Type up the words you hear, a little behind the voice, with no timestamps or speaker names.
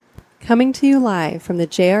Coming to you live from the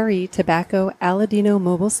JRE Tobacco Aladino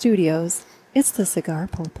Mobile Studios, it's the Cigar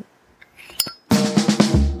Pulpit.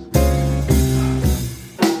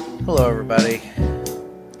 Hello, everybody.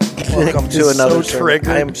 Welcome to another sermon.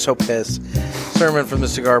 I am so pissed. Sermon from the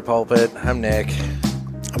Cigar Pulpit. I'm Nick.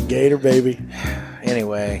 I'm Gator, baby.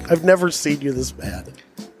 Anyway. I've never seen you this bad.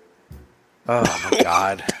 Oh, my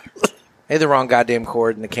God. I had the wrong goddamn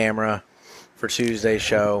cord in the camera for Tuesday's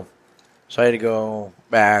show. So I had to go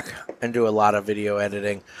back and do a lot of video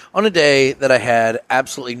editing on a day that I had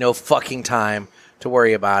absolutely no fucking time to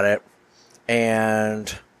worry about it. And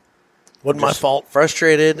wasn't my fault.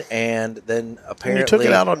 Frustrated, and then apparently you took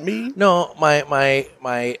it out on me. No,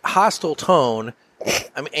 my hostile tone.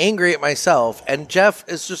 I'm angry at myself, and Jeff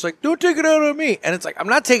is just like, "Don't take it out on me." And it's like, I'm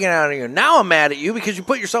not taking it out on you. Now I'm mad at you because you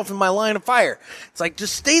put yourself in my line of fire. It's like,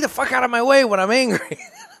 just stay the fuck out of my way when I'm angry.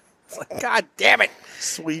 It's like, God damn it.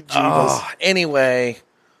 Sweet Jesus. Oh, anyway.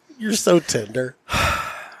 You're so tender.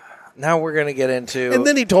 Now we're going to get into... And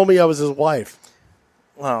then he told me I was his wife.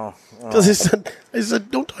 Oh. Because I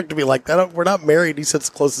said, don't talk to me like that. We're not married. He said it's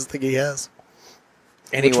the closest thing he has.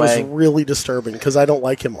 Anyway. Which was really disturbing because I don't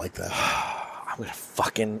like him like that. I'm going to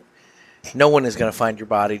fucking... No one is going to find your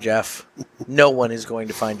body, Jeff. No one is going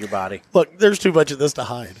to find your body. Look, there's too much of this to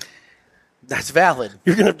hide. That's valid.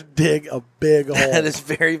 You're going to have to dig a big hole. That is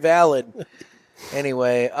very valid.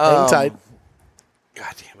 Anyway. Hang tight.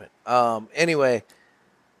 God damn it. Anyway,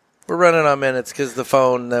 we're running on minutes because the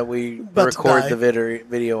phone that we record the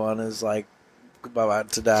video on is like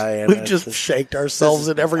about to die. And we've just shaked ourselves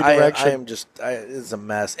in every direction. It's a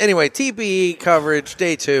mess. Anyway, TPE coverage,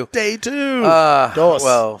 day 2. Day 2.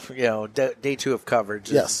 Well, day 2 of coverage.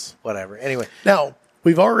 Yes. Whatever. Anyway. Now,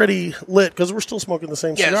 we've already lit, because we're still smoking the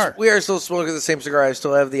same cigar. Yes, we are still smoking the same cigar. I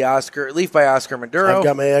still have the Leaf by Oscar Maduro. I've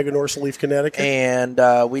got my Aganorsa Leaf Connecticut.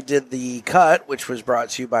 And we did the cut, which was brought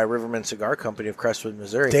to you by Riverman Cigar Company of Crestwood,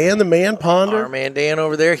 Missouri. Dan the Man Ponder. Our man Dan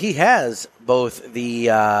over there. He has both the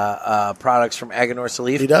products from Aganorsa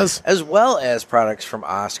Leaf. He does. As well as products from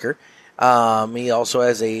Oscar. He also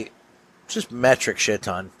has a just metric shit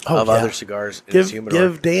ton of other cigars in his humidor.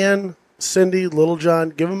 Give Dan... Cindy, Little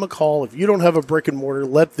John, give them a call. If you don't have a brick and mortar,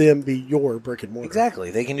 let them be your brick and mortar.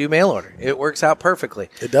 Exactly. They can do mail order. It works out perfectly.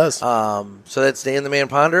 It does. So that's Dan the Man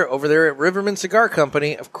Ponder over there at Riverman Cigar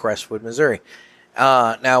Company of Crestwood, Missouri.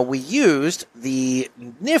 Now, we used the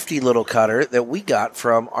nifty little cutter that we got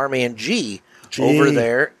from our man G. over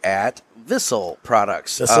there at Vissel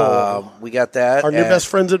Products. We got that. Our new best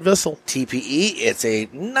friends at Vissel. TPE. It's a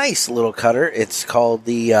nice little cutter. It's called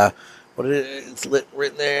the... it's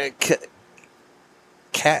written there.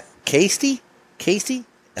 Casey?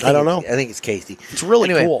 I don't know. I think it's Casey. It's really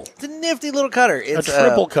cool. It's a nifty little cutter. It's a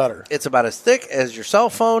triple cutter. It's about as thick as your cell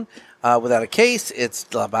phone without a case. It's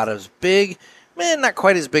about as big, not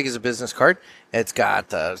quite as big as a business card. It's got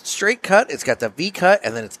the straight cut. It's got the V cut,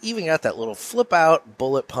 and then it's even got that little flip out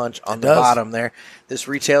bullet punch on the bottom there. This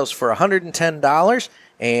retails for $110,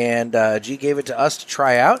 and G gave it to us to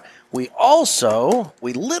try out. We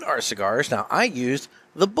lit our cigars. Now, I used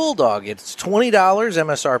the Bulldog. It's $20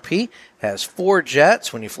 MSRP. Has 4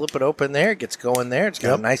 jets. When you flip it open there, it gets going there. It's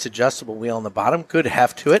got a nice adjustable wheel on the bottom. Good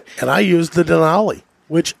heft to it. And I used the Denali,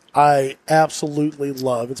 which I absolutely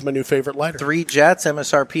love. It's my new favorite lighter. 3 jets,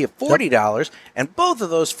 MSRP of $40. And both of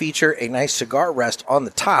those feature a nice cigar rest on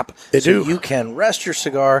the top. They do. You can rest your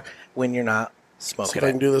cigar when you're not smoking it.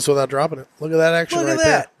 I can do this without dropping it. Look at that action right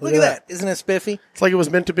there. Look at that. Isn't it spiffy? It's like it was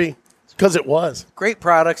meant to be. Because it was. Great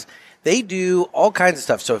products. They do all kinds of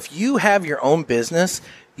stuff. So if you have your own business,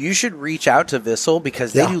 you should reach out to Vissel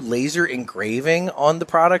because they do laser engraving on the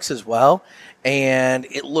products as well. And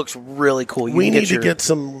it looks really cool. We need to get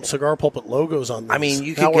some Cigar Pulpit logos on this. I mean,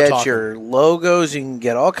 you can get your logos. You can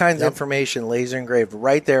get all kinds of information laser engraved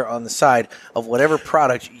right there on the side of whatever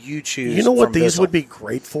product you choose. You know what these would be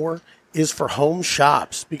great for? Is for home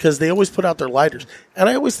shops because they always put out their lighters. And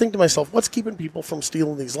I always think to myself, what's keeping people from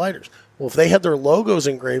stealing these lighters? Well, if they had their logos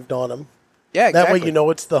engraved on them, that way you know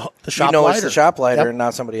it's the shop lighter. It's the shop lighter and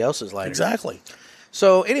not somebody else's lighter. Exactly.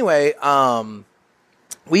 So anyway,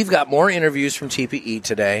 we've got more interviews from TPE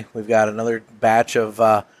today. We've got another batch of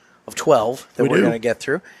 12 that we're going to get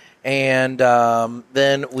through. And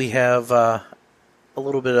then we have a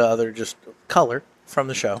little bit of other just color from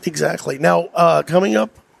the show. Exactly. Now, coming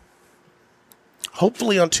up,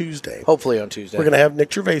 hopefully on Tuesday. We're going to have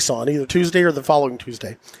Nick Gervais on either Tuesday or the following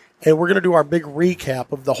Tuesday. And we're going to do our big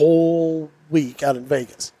recap of the whole week out in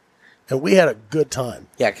Vegas. And we had a good time.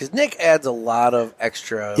 Yeah, because Nick adds a lot of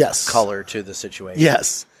extra color to the situation.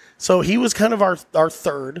 Yes. So he was kind of our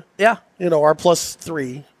third. Yeah. Our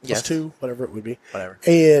 +3, +2, whatever it would be. Whatever.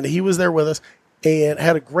 And he was there with us. and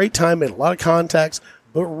had a great time, made a lot of contacts,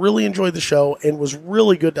 but really enjoyed the show and was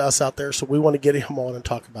really good to us out there. So we want to get him on and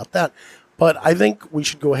talk about that. But I think we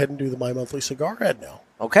should go ahead and do the My Monthly Cigar ad now.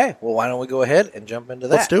 Okay, well, why don't we go ahead and jump into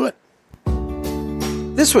that? Let's do it.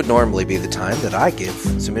 This would normally be the time that I give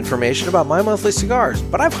some information about My Monthly Cigars,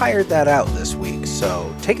 but I've hired that out this week,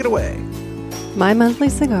 so take it away. My Monthly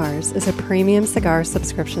Cigars is a premium cigar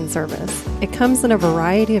subscription service. It comes in a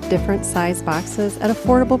variety of different size boxes at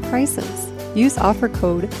affordable prices. Use offer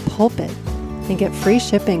code PULPIT and get free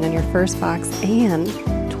shipping on your first box and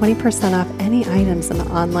 20% off any items in the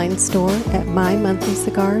online store at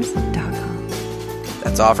mymonthlycigars.com.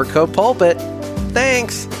 That's offer code PULPIT.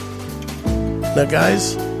 Thanks. Now,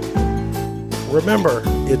 guys, remember,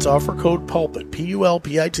 it's offer code PULPIT,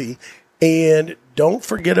 P-U-L-P-I-T, and don't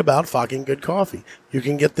forget about fucking good coffee. You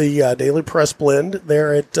can get the Daily Press blend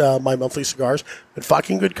there at My Monthly Cigars, but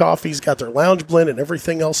fucking good coffee's got their lounge blend and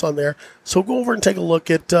everything else on there. So go over and take a look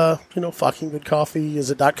at, fucking good coffee. Is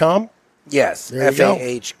it .com? Yes,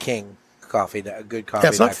 F-A-H King coffee, good coffee. Yeah,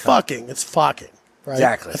 it's not fucking, it's fucking. Right?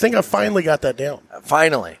 Exactly. I think I finally got that down.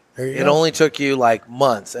 Finally. It only took you like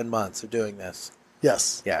months and months of doing this.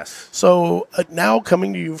 Yes. Yes. So now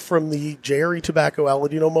coming to you from the JRE Tobacco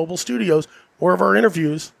Aladino Mobile Studios, more of our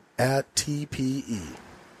interviews at TPE.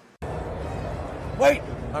 Wait.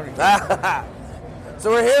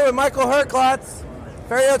 So we're here with Michael Herklotz,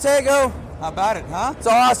 Ferriotego. How about it, huh? It's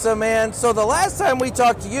awesome, man. So the last time we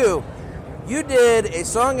talked to you, you did a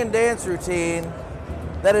song and dance routine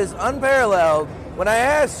that is unparalleled when I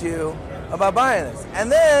asked you about buying this. And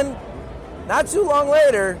then, not too long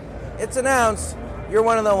later, it's announced you're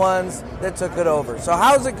one of the ones that took it over. So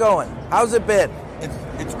how's it going? How's it been?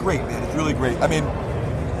 It's great, man. It's really great. I mean,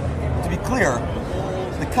 to be clear,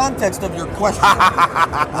 the context of your question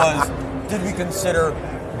was, did we consider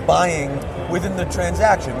buying within the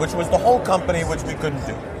transaction, which was the whole company, which we couldn't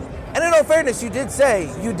do. And in all fairness, you did say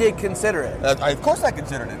you did consider it. Of course I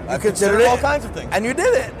considered it. I considered all kinds of things. And you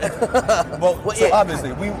did it.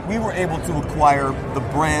 Obviously, we were able to acquire the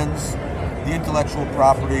brands, the intellectual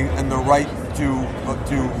property, and the right to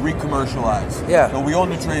re-commercialize. Yeah. So we own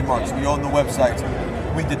the trademarks. We own the websites.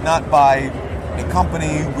 We did not buy a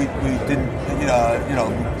company. We didn't,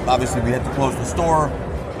 obviously we had to close the store.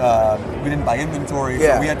 We didn't buy inventory.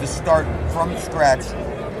 Yeah. So we had to start from scratch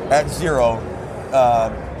at zero.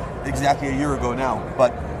 Exactly a year ago now.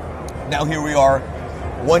 But now here we are,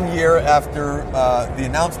 1 year after the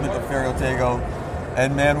announcement of Ferriotego,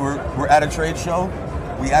 and man, we're at a trade show.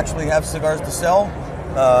 We actually have cigars to sell,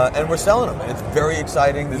 and we're selling them. It's very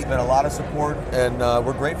exciting. There's been a lot of support, and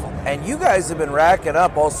we're grateful. And you guys have been racking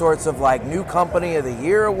up all sorts of like New Company of the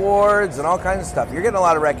Year awards and all kinds of stuff. You're getting a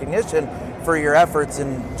lot of recognition for your efforts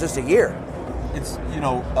in just a year. It's,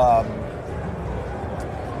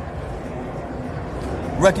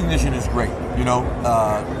 recognition is great,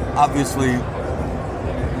 obviously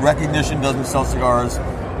recognition doesn't sell cigars.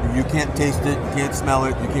 You can't taste it, you can't smell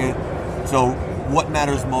it, you can't. So what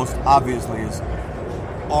matters most, obviously, is,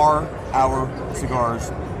 are our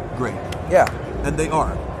cigars great? Yeah. And they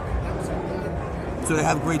are. So to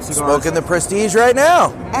have great cigars. Smoking the Prestige right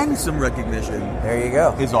now. And some recognition. There you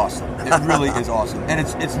go. Is awesome. It really is awesome. And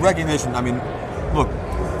it's recognition. I mean, look,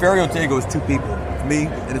 Ferriotego is two people. It's me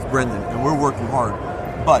and it's Brendan. And we're working hard.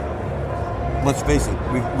 But let's face it,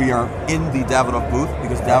 we are in the Davidoff booth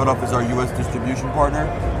because Davidoff is our U.S. distribution partner.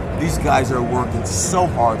 These guys are working so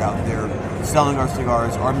hard out there selling our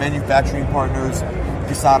cigars. Our manufacturing partners,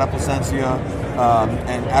 Quesada Plasencia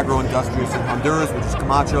and Agroindustrias in Honduras, which is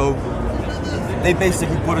Camacho, they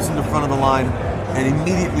basically put us in the front of the line and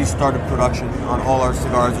immediately started production on all our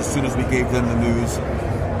cigars as soon as we gave them the news.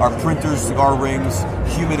 Our printers, Cigar Rings,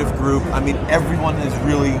 Humidiv Group, I mean, everyone is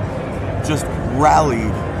really just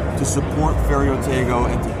rallied to support Ferriotego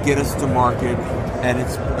and to get us to market,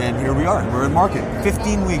 and here we are. We're in market.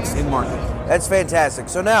 15 weeks in market. That's fantastic.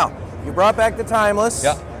 So now, you brought back the Timeless.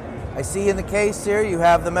 Yeah. I see in the case here you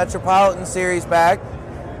have the Metropolitan series back,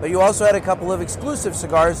 but you also had a couple of exclusive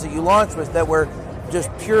cigars that you launched with that were just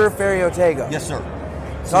pure Ferriotego. Yes, sir.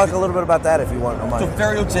 Talk a little bit about that if you want, don't mind. So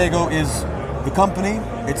Ferriotego is the company,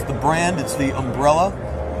 it's the brand, it's the umbrella.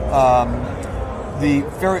 The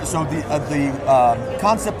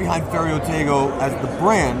concept behind Ferriotego as the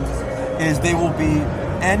brand is they will be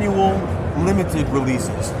annual limited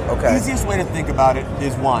releases. Okay. The easiest way to think about it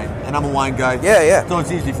is wine, and I'm a wine guy. Yeah. So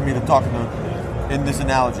it's easy for me to talk in this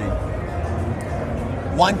analogy.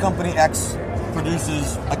 Wine company X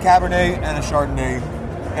produces a Cabernet and a Chardonnay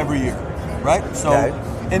every year, right? So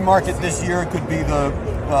in market this year, it could be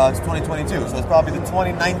it's 2022, so it's probably the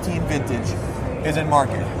 2019 vintage is in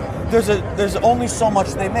market. There's only so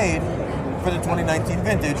much they made for the 2019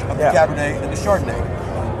 vintage of the Cabernet and the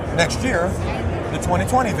Chardonnay. Next year, the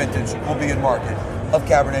 2020 vintage will be in market of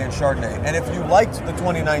Cabernet and Chardonnay. And if you liked the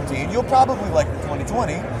 2019, you'll probably like the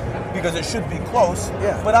 2020 because it should be close.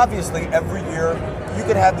 Yeah. But obviously, every year you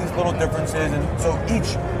could have these little differences, and so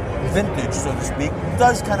each vintage, so to speak,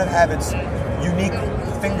 does kind of have its unique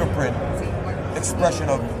fingerprint expression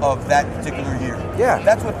of that particular year. Yeah.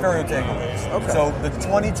 That's what Ferio Tego is. Okay. So the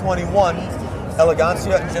 2021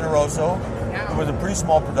 Elegancia and Generoso, it was a pretty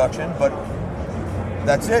small production, but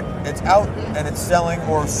that's it. It's out and it's selling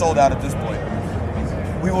or sold out at this point.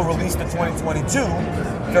 We will release the 2022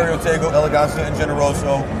 Ferio Tego, Elegancia, and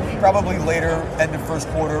Generoso probably later, end of first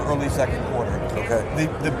quarter, early second quarter. Okay.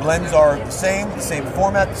 The blends are the same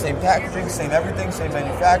format, the same packaging, same everything, same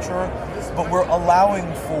manufacturer, but we're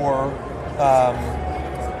allowing for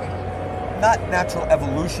not natural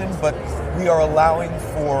evolution, but we are allowing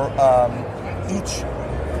for each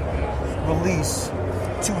release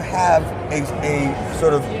to have a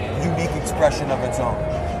sort of unique expression of its own.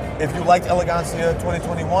 If you liked Elegancia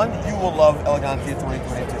 2021, you will love Elegancia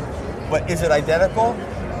 2022. But is it identical?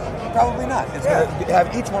 Probably not. It's gonna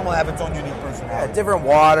have, each one will have its own unique personality. Yeah, different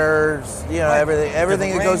waters, Right.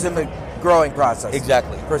 everything that goes in the growing process.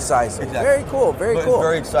 Exactly. Precisely. Exactly. Very cool. Very But cool. It's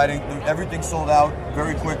very exciting. Everything sold out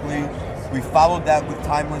very quickly. We followed that with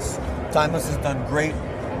Timeless. Timeless has done great.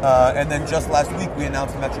 And then just last week we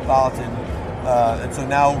announced Metropolitan. And so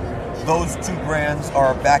now those two brands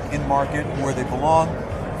are back in market where they belong.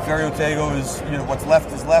 Ferio Tego is, what's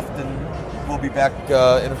left is left, and we'll be back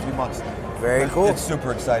in a few months. Very cool. It's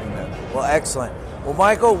super exciting, man. Well, excellent. Well,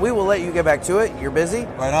 Michael, we will let you get back to it. You're busy.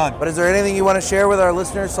 Right on. But is there anything you want to share with our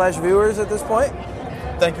listeners/viewers at this point?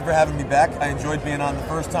 Thank you for having me back. I enjoyed being on the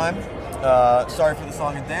first time. Sorry for the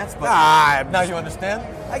song and dance, but now you understand.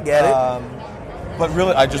 I get it. But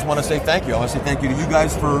really, I just want to say thank you. I want to say thank you to you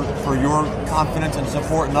guys for your confidence and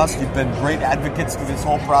support in us. You've been great advocates through this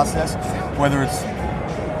whole process, whether it's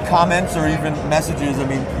comments or even messages. I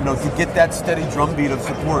mean, to get that steady drumbeat of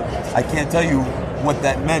support, I can't tell you what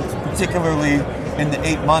that meant, particularly in the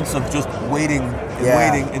 8 months of just waiting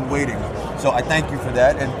and waiting. So I thank you for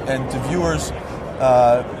that. And to viewers,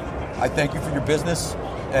 I thank you for your business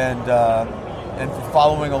and for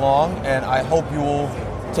following along. And I hope you will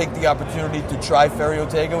take the opportunity to try Ferio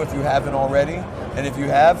Tego if you haven't already. And if you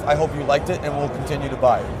have, I hope you liked it and will continue to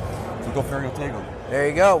buy it. So go Ferio Tego. There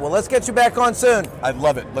you go. Well, let's get you back on soon. I'd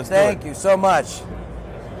love it. Let's do it. Thank you so much.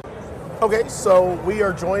 Okay, so we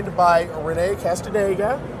are joined by Rene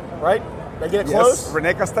Castaneda, right? Did I get it close? Yes,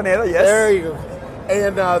 Rene Castaneda, yes. There you go.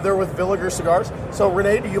 And they're with Villiger Cigars. So,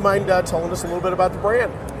 Rene, do you mind telling us a little bit about the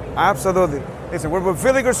brand? Absolutely. Listen, we're with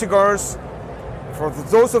Villiger Cigars. For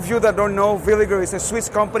those of you that don't know, Villiger is a Swiss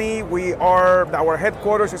company. Our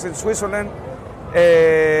headquarters is in Switzerland,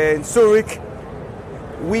 in Zurich.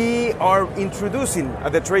 We are introducing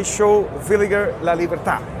at the trade show Villiger La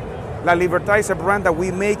Libertad. La Libertad is a brand that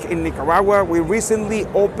we make in Nicaragua. We recently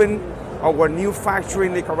opened our new factory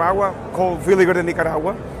in Nicaragua called Villiger de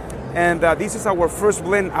Nicaragua. And this is our first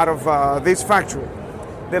blend out of this factory.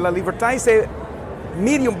 The La Libertad is a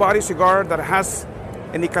medium body cigar that has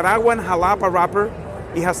a Nicaraguan jalapa wrapper.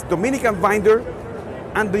 It has Dominican binder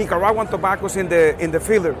and the Nicaraguan tobaccos in the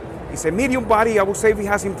filler. It's a medium body. I would say it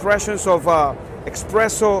has impressions of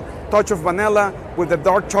espresso, touch of vanilla with the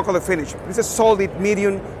dark chocolate finish. It's a solid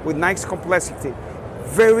medium with nice complexity.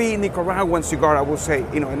 Very Nicaraguan cigar, I would say.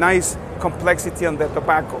 A nice complexity on the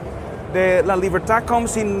tobacco. The La Libertad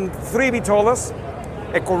comes in 3 vitolas,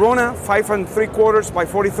 a Corona 5 3/4 by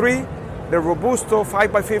 43, the Robusto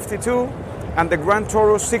 5 by 52, and the Gran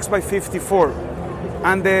Toro 6 by 54.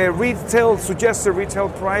 And the suggested retail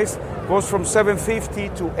price goes from $750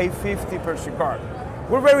 to $850 per cigar.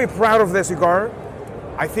 We're very proud of the cigar.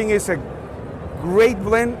 I think it's a great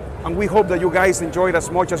blend, and we hope that you guys enjoy it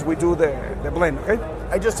as much as we do the blend, okay?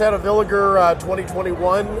 I just had a Villiger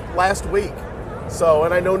 2021 last week. So,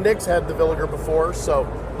 and I know Nick's had the Villiger before, so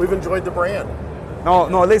we've enjoyed the brand.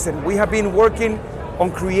 No, listen, we have been working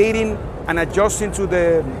on creating and adjusting to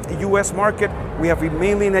the U.S. market. We have been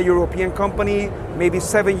mainly in a European company. Maybe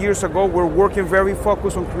 7 years ago, we're working very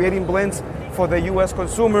focused on creating blends for the U.S.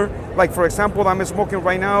 consumer. Like, for example, I'm smoking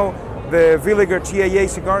right now the Villiger TAA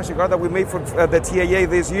cigar that we made for the TAA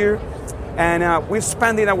this year. And we're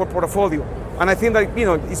expanding our portfolio. And I think that,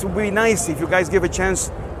 it would be nice if you guys give a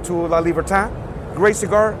chance to La Libertad. Great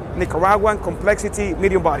cigar, Nicaraguan, complexity,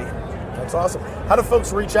 medium body. That's awesome. How do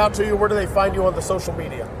folks reach out to you? Where do they find you on the social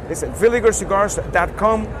media? Listen,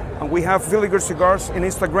 VilligerCigars.com, and we have Villiger Cigars in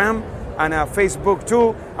Instagram and Facebook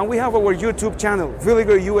too. And we have our YouTube channel,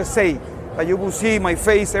 Villiger USA, that you will see my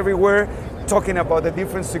face everywhere talking about the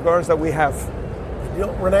different cigars that we have.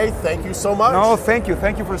 Rene, thank you so much. No, thank you.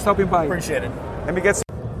 Thank you for stopping by. Appreciate it. Let me get some.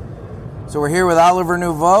 So we're here with Oliver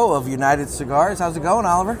Nouveau of United Cigars. How's it going,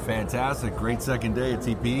 Oliver? Fantastic. Great second day at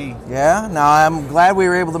TPE. Yeah. Now, I'm glad we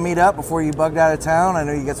were able to meet up before you bugged out of town. I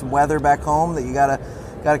know you got some weather back home that you gotta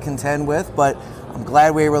contend with, but I'm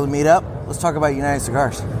glad we were able to meet up. Let's talk about United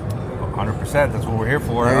Cigars. 100%. That's what we're here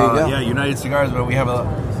for. There you go. Yeah, United Cigars, but we have a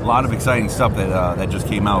lot of exciting stuff that just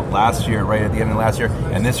came out last year, right at the end of last year,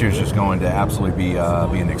 and this year's just going to absolutely be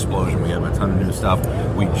an explosion. We have a ton of new stuff.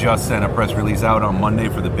 We just sent a press release out on Monday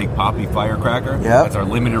for the Big Poppy Firecracker. Yep. That's our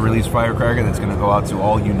limited release firecracker that's going to go out to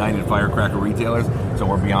all United Firecracker retailers. So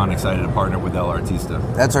we're beyond excited to partner with El Artista.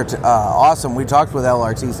 That's awesome. We talked with El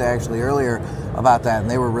Artista actually earlier about that, and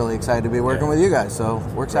they were really excited to be working with you guys. So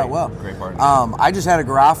it works out well. Great partnership. I just had a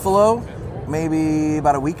Garofalo maybe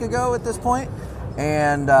about a week ago at this point,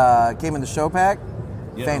 and came in the show pack.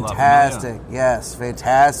 Yeah, Fantastic. Yes,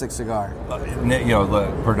 fantastic cigar. You know, the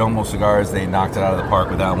Perdomo cigars, they knocked it out of the park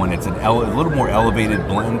with that one. It's a little more elevated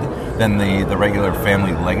blend than the regular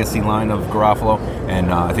family legacy line of Garofalo,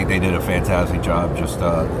 and I think they did a fantastic job. Just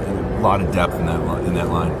a lot of depth in that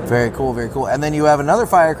line. Very cool, very cool. And then you have another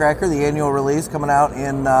firecracker, the annual release, coming out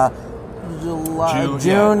in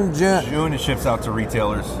June. It ships out to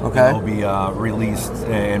retailers. Okay. It'll be released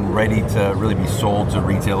and ready to really be sold to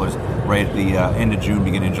retailers right at the end of June,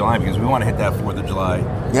 beginning of July, because we want to hit that 4th of July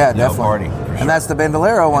party. And that's the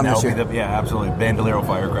Bandolero one this year. Absolutely. Bandolero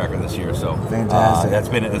firecracker this year. So fantastic.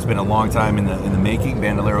 That's been a long time in the making.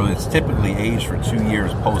 Bandolero is typically aged for 2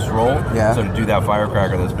 years post roll. Yeah. So to do that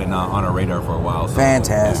firecracker, that's been on our radar for a while. So,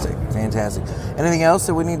 fantastic. Anything else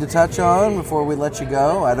that we need to touch on before we let you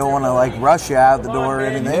go? I don't want to rush you out the door or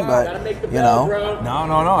anything, but you know.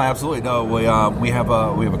 No, absolutely. No, we have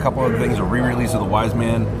a couple of things. A re-release of the Wise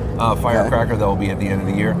Man firecracker that will be at the end of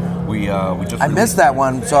the year. I missed that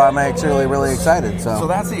one, so I'm actually really excited. So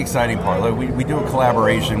that's the exciting part. We do a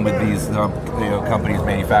collaboration with these companies,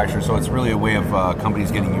 manufacturers. So it's really a way of companies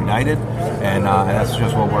getting united, and that's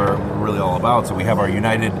just what we're really all about. So we have our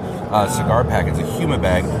United cigar pack. It's a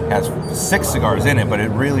Humabag, has 6 cigars in it, but it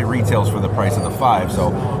really retails for the price of the 5.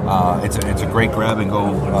 So it's a great grab and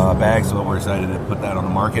go bag. So we're excited to put that on the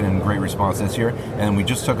market, and great response this year. And we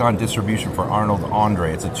just took on distribution for Arnold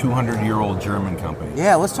Andre. It's a 200-year-old German company.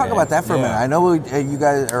 Yeah, let's talk about that for a minute. I know you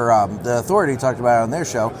guys, or the Authority, talked about it on their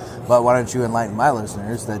show, but why don't you enlighten my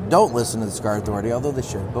listeners that don't listen to the Cigar Authority, although they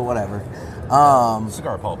should, but whatever.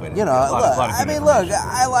 Cigar pulpit. You know,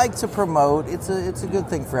 I like to promote. It's a good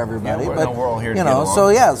thing for everybody. Yeah, but we're all here to you get know,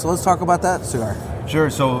 along. so let's talk about that cigar. Sure.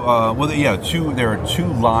 So, there are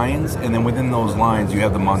 2 lines, and then within those lines, you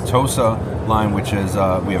have the Montosa line, which is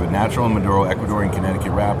we have a natural Maduro, Ecuadorian,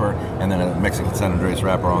 Connecticut wrapper, and then a Mexican San Andres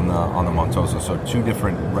wrapper on the Montosa. So 2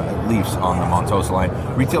 different leaves on the Montosa line.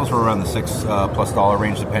 Retails for around the $6+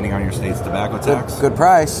 range, depending on your state's tobacco tax. Good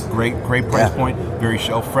price. Great price point. Very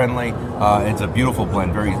shelf friendly. It's a beautiful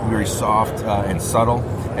blend, very very soft and subtle.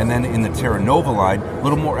 And then in the Terra Nova line, a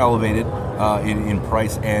little more elevated in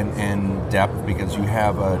price and depth, because you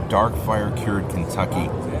have a dark fire cured Kentucky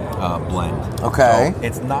blend. Okay. So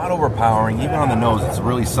it's not overpowering. Even on the nose, it's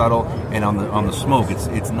really subtle, and on the smoke,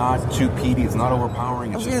 it's not too peaty. It's not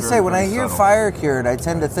overpowering. I was going to say, when I hear fire cured, I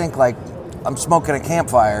tend to think like I'm smoking a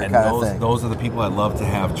campfire kind of thing. Those are the people I'd love to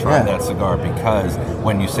have try that cigar, because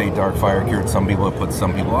when you say dark fire cured, some people it puts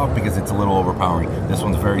some people off because it's a little overpowering. This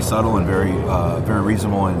one's very subtle and very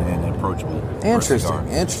reasonable and approachable.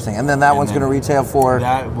 Interesting. And then that one's going to retail for?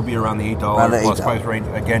 That will be around the $8 plus price range,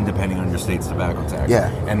 again, depending on your state's tobacco tax. Yeah.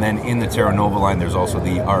 And then in the Terra Nova line, there's also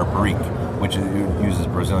the Araparique, which uses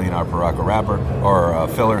Brazilian Arapiraca wrapper, or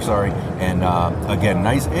filler, sorry. And again,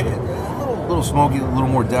 nice, a little smoky, a little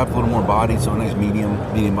more depth, a little more body, so a nice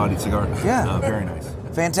medium-bodied cigar. Yeah. Very nice.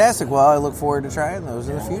 Fantastic. Well, I look forward to trying those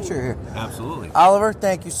in the future here. Absolutely. Oliver,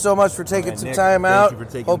 thank you so much for taking some time out.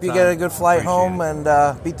 Hope you get a good flight home and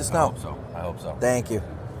beat the snow. I hope so. Thank you.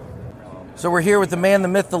 So we're here with the man, the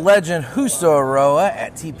myth, the legend, Justo Aroa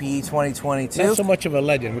at TPE 2022. Not so much of a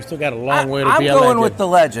legend. We still got a long way to be a legend. I'm going with the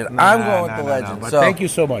legend. I'm going with the legend. But so, thank you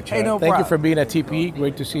so much. Hey, no thank problem. you for being at TPE.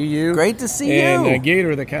 Great to see you. Great to see you. And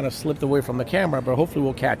Gator that kind of slipped away from the camera, but hopefully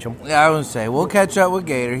we'll catch him. Yeah, I was going to say, we'll catch up with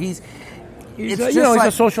Gator. He's he's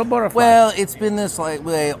a social butterfly. Well, it's been this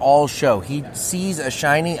all show. He sees a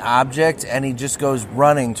shiny object and he just goes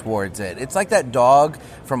running towards it. It's like that dog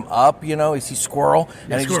from Up, he sees squirrel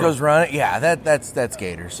and he just goes running. Yeah, that's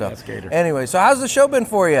Gator. So that's Gator. Anyway, so how's the show been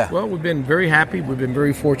for you? Well, we've been very happy. We've been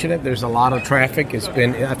very fortunate. There's a lot of traffic.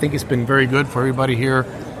 I think it's been very good for everybody here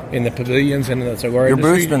in the pavilions and in the cigar Your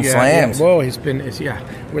industry. booth's been slammed. Yeah.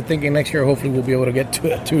 Well, we're thinking next year hopefully we'll be able to get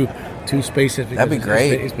to 2 spaces. That'd be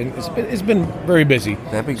great. It's been very busy.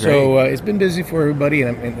 That'd be great. So it's been busy for everybody,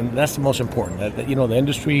 and that's the most important. That the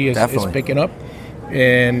industry is picking up,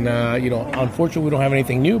 and unfortunately, we don't have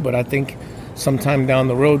anything new. But I think sometime down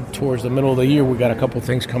the road, towards the middle of the year, we got a couple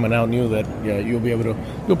things coming out new that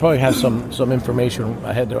you'll probably have some information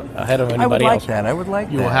ahead of anybody else. I would like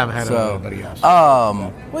that. You will have ahead of anybody else.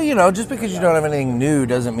 Well, just because you don't have anything new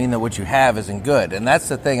doesn't mean that what you have isn't good. And that's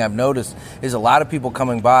the thing I've noticed is a lot of people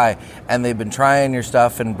coming by and they've been trying your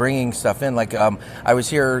stuff and bringing stuff in. Like I was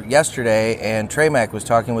here yesterday and Trey Mac was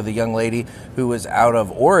talking with a young lady who was out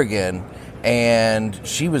of Oregon. And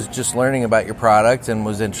she was just learning about your product and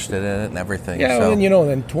was interested in it and everything. Yeah, so. And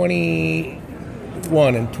then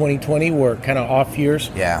 21 and 2020 were kind of off years.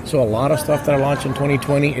 Yeah. So a lot of stuff that I launched in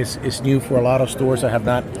 2020 is new for a lot of stores that have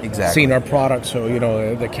not seen our product. So,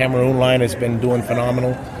 the Cameroon line has been doing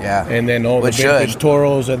phenomenal. Yeah. And then all the vintage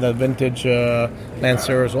Toros and the vintage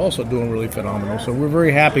Lanceros also doing really phenomenal. So we're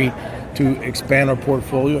very happy to expand our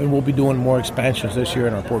portfolio, and we'll be doing more expansions this year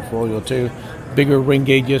in our portfolio too. Bigger ring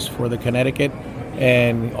gauges for the Connecticut,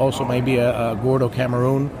 and also maybe a Gordo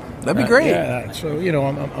Cameroon. That'd be great. So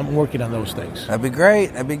I'm working on those things. That'd be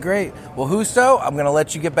great. Well, Justo, I'm going to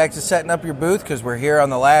let you get back to setting up your booth because we're here on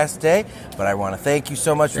the last day. But I want to thank you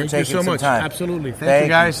so much for taking some time. Absolutely. Thank you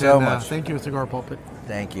guys so much. Thank you, Cigar Pulpit.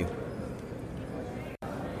 Thank you.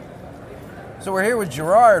 So we're here with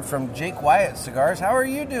Gerard from Jake Wyatt Cigars. How are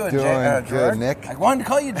you doing, Gerard? Good, Nick. I wanted to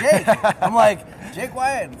call you Jake. I'm like, Jake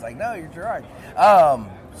Wyatt. It's like, no, you're Gerard.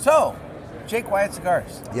 So, Jake Wyatt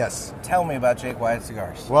Cigars. Yes. Tell me about Jake Wyatt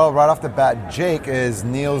Cigars. Well, right off the bat, Jake is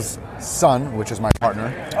Neil's son, which is my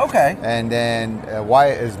partner. Okay. And then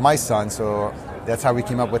Wyatt is my son, so that's how we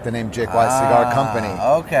came up with the name Jake Wyatt Cigar Company.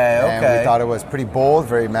 Okay. And we thought it was pretty bold,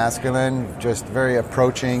 very masculine, just very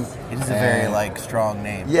approaching. It is a very strong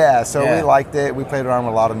name. Yeah, so we liked it. We played around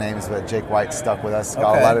with a lot of names, but Jake Wyatt stuck with us.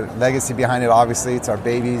 Got a lot of legacy behind it, obviously. It's our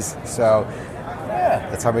babies. So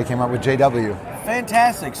that's how we came up with JW.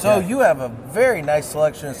 Fantastic. So you have a very nice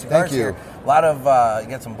selection of cigars Thank you. here. A lot of, you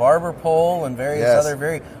got some barber pole and various other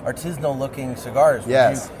very artisanal looking cigars. Would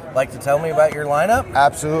you like to tell me about your lineup?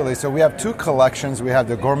 Absolutely. So we have 2 collections. We have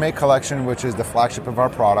the Gourmet Collection, which is the flagship of our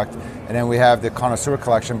product, and then we have the Connoisseur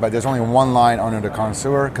Collection, but there's only one line under the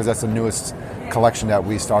Connoisseur because that's the newest collection that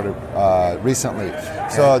we started recently.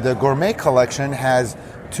 So the Gourmet Collection has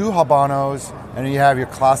 2 Habanos, and then you have your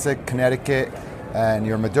classic Connecticut and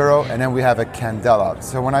your Maduro, and then we have a Candela.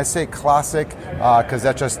 So when I say classic, because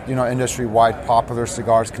that's just industry-wide popular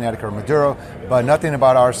cigars, Connecticut or Maduro, but nothing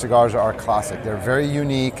about our cigars are classic. They're very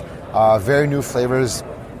unique, very new flavors,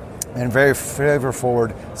 and very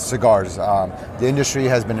flavor-forward cigars. The industry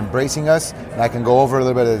has been embracing us, and I can go over a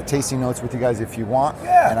little bit of the tasting notes with you guys if you want,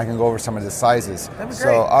 and I can go over some of the sizes.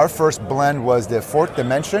 So our first blend was the 4th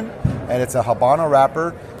Dimension, and it's a Habano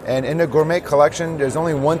wrapper. And in the Gourmet Collection, there's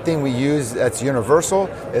only one thing we use that's universal,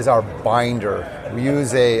 is our binder. We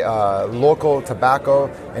use a local tobacco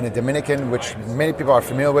in the Dominican, which many people are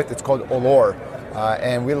familiar with. It's called Olor.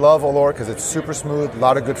 And we love Olor because it's super smooth, a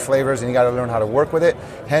lot of good flavors, and you got to learn how to work with it.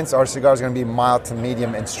 Hence, our cigar is going to be mild to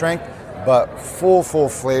medium in strength, but full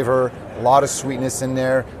flavor, a lot of sweetness in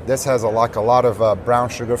there. This has a lot of brown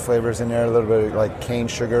sugar flavors in there, a little bit of like cane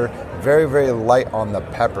sugar. Very, very light on the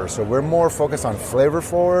pepper. So we're more focused on flavor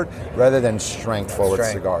forward rather than strength forward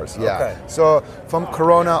cigars. Yeah. Okay. So from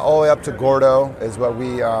Corona all the way up to Gordo is what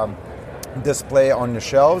we display on the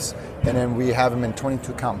shelves, and then we have them in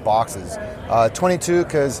 22 count boxes. 22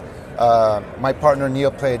 because my partner Neil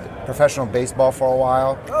played professional baseball for a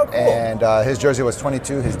while, and his jersey was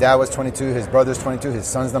 22. His dad was 22. His brother's 22. His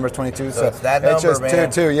son's number 22. So it's that number, just man.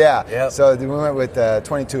 2, yeah. Yep. So we went with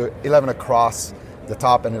 22, 11 across the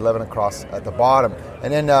top and 11 across at the bottom.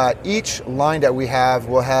 And then each line that we have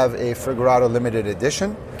will have a Figurado limited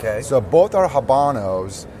edition. Okay. So both our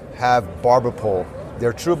Habanos have barber pole.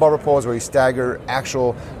 They're true barber poles where you stagger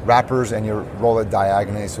actual wrappers and you roll it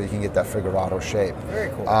diagonally so you can get that Figurado shape. Very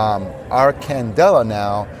cool. Our Candela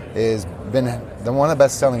now is been one of the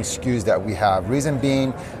best-selling SKUs that we have. Reason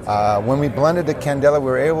being, when we blended the Candela, we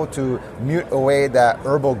were able to mute away that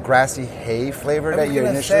herbal grassy hay flavor that you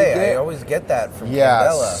initially get. I always get that from Candela.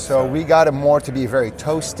 Candela. So we got it more to be very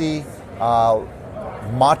toasty,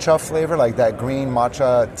 matcha flavor, like that green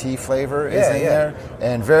matcha tea flavor is in there,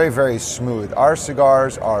 and very, very smooth. Our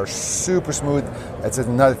cigars are super smooth. That's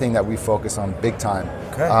another thing that we focus on big time.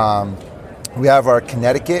 Okay. We have our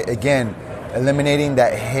Connecticut, again, eliminating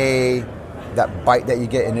that hay, that bite that you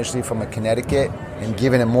get initially from a Connecticut, and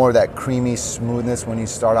giving it more of that creamy smoothness when you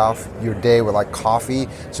start off your day with like coffee.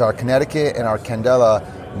 So our Connecticut and our Candela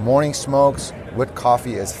morning smokes with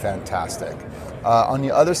coffee is fantastic. On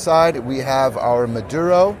the other side, we have our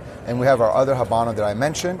Maduro, and we have our other Habano that I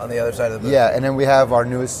mentioned. On the other side of the booth. Yeah, and then we have our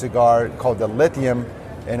newest cigar called the Lithium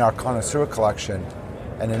in our Connoisseur collection.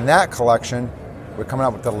 And in that collection, we're coming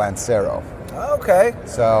out with the Lancero. Okay.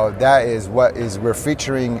 So that is what we're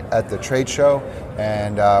featuring at the trade show,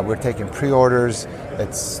 and we're taking pre-orders.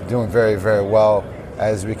 It's doing very, very well,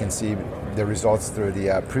 as we can see the results through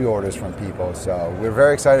the pre-orders from people. So we're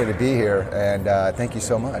very excited to be here, and thank you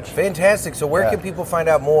so much. Fantastic. So where can people find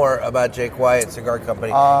out more about Jake Wyatt Cigar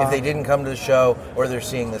Company if they didn't come to the show or they're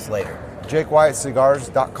seeing this later?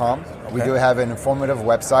 JakeWyattCigars.com. Okay. We do have an informative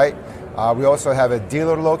website. We also have a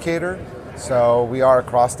dealer locator, so we are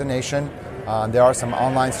across the nation. There are some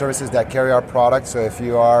online services that carry our product, so if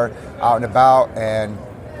you are out and about and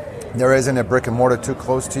there isn't a brick and mortar too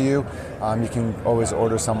close to you, you can always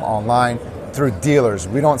order some online through dealers.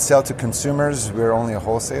 We don't sell to consumers, we're only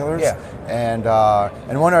wholesalers. Yeah.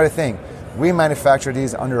 And one other thing, we manufacture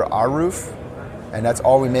these under our roof, and that's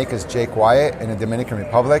all we make is Jake Wyatt in the Dominican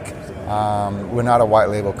Republic. We're not a white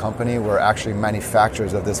label company, we're actually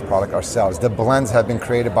manufacturers of this product ourselves. The blends have been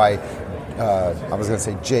created by I was going to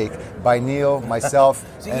say Jake, by Neil, myself.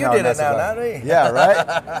 So you did it now, not me. Yeah,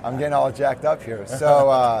 right? I'm getting all jacked up here.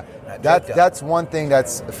 So that's one thing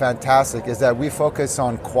that's fantastic, is that we focus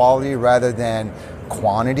on quality rather than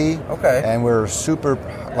quantity. Okay. And we're super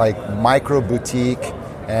micro boutique,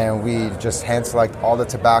 and we just hand select all the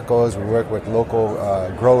tobaccos. We work with local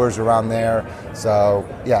growers around there. So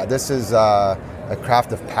yeah, this is a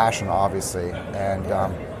craft of passion, obviously. And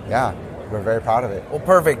we're very proud of it. Well,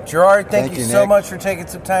 perfect. Gerard, thank you so Nick. much for taking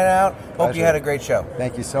some time out. Hope Pleasure. you had a great show.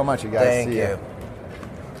 Thank you so much, you guys. Thank See you.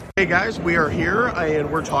 Hey guys, we are here and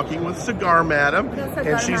we're talking with Cigar Madam,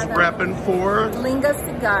 and she's repping for Linga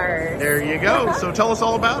Cigars. There you go. So tell us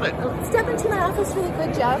all about it. Step into my office really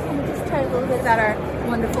quick, Jeff, and just tell you a little bit about our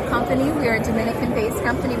wonderful company. We are a Dominican-based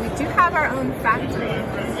company. We do have our own factory.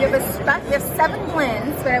 We have 7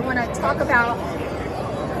 blends, but I want to talk about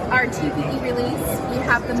our TPE release. We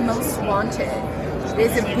have the Most Wanted.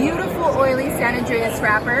 It is a beautiful oily San Andreas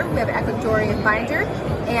wrapper. We have Ecuadorian binder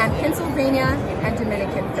and Pennsylvania and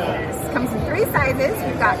Dominican fillers. Comes in 3 sizes.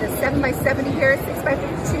 We've got the 7x70 here,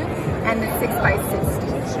 6x52, and the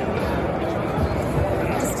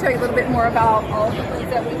 6x60. Just to tell you a little bit more about all the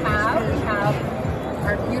blends that we have. We have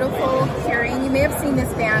our beautiful curing. You may have seen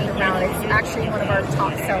this band around. It's actually one of our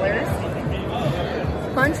top sellers.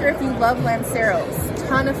 Buncher, if you love Lanceros.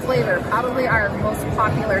 Ton of flavor. Probably our most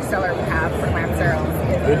popular seller we have for Lanceros.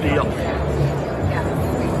 Good deal. Yeah.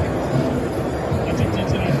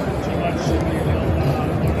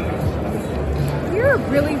 We're a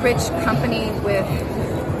really rich company with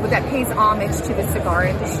that pays homage to the cigar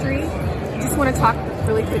industry. I just want to talk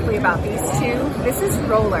really quickly about these 2. This is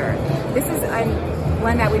Roller. This is a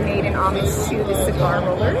blend that we made in homage to the cigar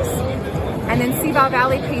rollers. And then Cibao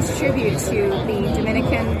Valley pays tribute to the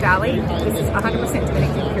Dominican Valley. This is 100%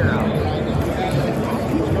 Dominican Puro.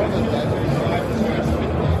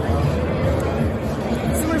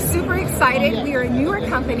 So we're super excited. We are a newer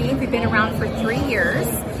company. We've been around for 3 years.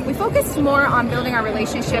 We focused more on building our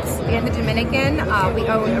relationships in the Dominican. We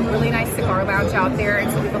own a really nice cigar lounge out there,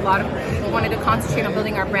 and so we wanted to concentrate on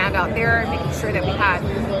building our brand out there and making sure that we had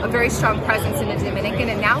a very strong presence in the Dominican.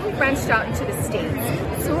 And now we've branched out into the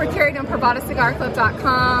States. So we're carried on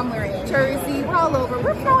ProbataCigarClub.com. We're in Jersey. We're all over.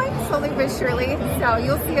 We're growing slowly but surely. So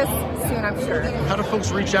you'll see us soon, I'm sure. How do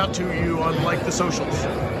folks reach out to you on the socials?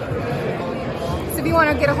 So if you want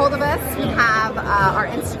to get a hold of us, we have our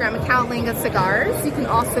Instagram account, Linga Cigars. You can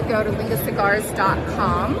also go to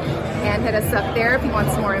lingacigars.com and hit us up there if you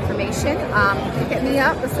want some more information. Hit me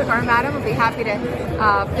up, the Cigar Madam. I'll be happy to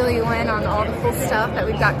fill you in on all the cool stuff that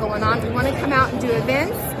we've got going on. We want to come out and do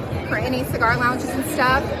events for any cigar lounges and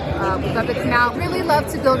stuff. We'd love to come out. Really love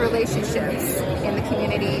to build relationships in the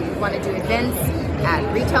community. We want to do events at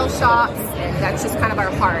retail shops, and that's just kind of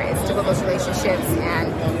our heart, is to build those relationships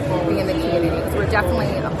and be in the community. We're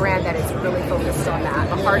definitely a brand that is really focused on that,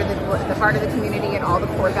 the heart of the community and all the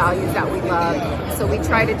core values that we love. So we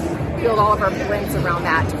try to build all of our blends around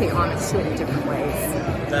that to pay homage to it in different ways.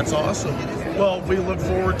 That's awesome. Well, we look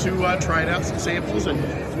forward to trying out some samples, and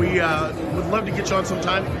we would love to get you on some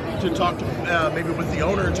time to talk to maybe with the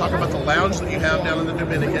owner and talk about the lounge that you have down in the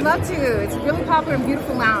Dominican. We'd love to. It's a really popular and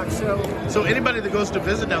beautiful lounge. So anybody that goes to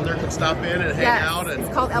visit down there can stop in and hang out. And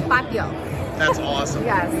it's called El Patio. That's awesome.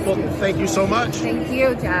 Yes. Well, thank you so much. Thank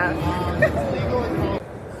you, Jeff.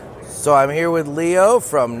 So I'm here with Leo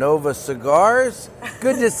from Nova Cigars.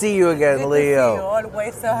 Good to see you again, Good Leo. To see you.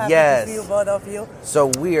 Always so happy yes. to see you, both of you. So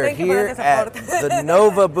we are here at the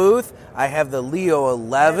Nova booth. I have the Leo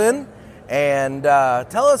 11, And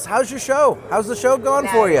tell us, how's your show? How's the show going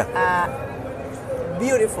for you?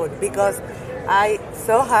 Beautiful, because I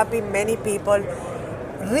so happy many people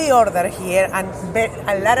reorder here and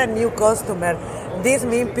a lot of new customers. This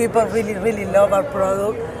means people really, really love our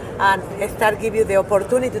product and start give you the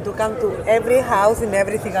opportunity to come to every house in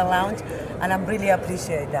every cigar lounge, and I really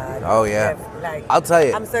appreciate that. Oh, yeah. Like, I'll tell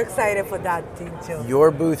you. I'm so excited for that thing, too.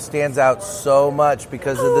 Your booth stands out so much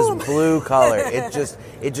because of this blue color. It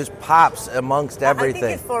just pops amongst everything. I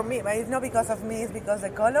think it's for me, but it's not because of me, it's because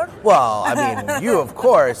of the color. Well, I mean, you, of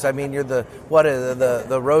course. I mean, you're the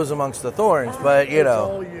rose amongst the thorns, but, you know.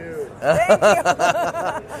 It's all you. Thank you.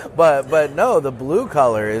 but no, the blue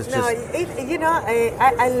color is just...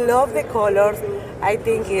 I love the colors. I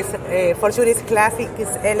think it's, for sure it's classic,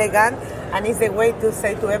 it's elegant, and it's a way to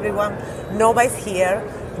say to everyone, nobody's here.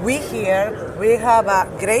 We here, we have a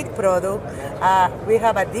great product, we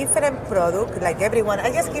have a different product, like everyone.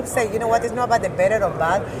 I just keep saying, you know what, it's not about the better or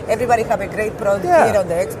bad. Everybody have a great product here on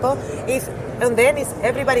the expo. And then it's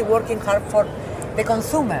everybody working hard for the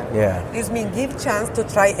consumer. Yeah. It means give chance to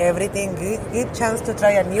try everything, give chance to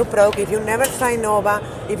try a new product. If you never try Nova,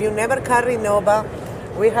 if you never carry Nova,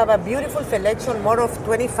 we have a beautiful selection, more of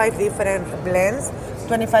 25 different blends,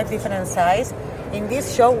 25 different sizes. In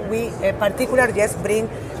this show, we particularly just bring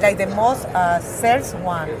like the most sales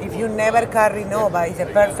one. If you never carry Nova, it's a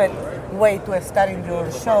perfect way to start in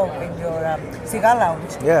your show, in your cigar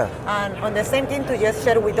lounge. Yeah. And on the same thing, to just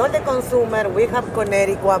share with all the consumer, we have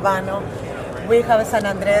Connecticut, Habano, we have San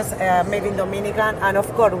Andres, made in Dominican, and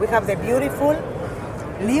of course, we have the beautiful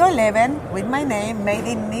Leo 11 with my name, made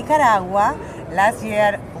in Nicaragua. Last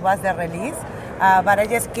year was the release, but I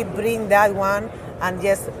just keep bringing that one and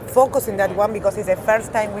just focus on that one because it's the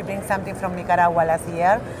first time we bring something from Nicaragua last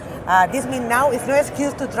year. This means now it's no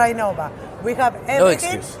excuse to try Nova. We have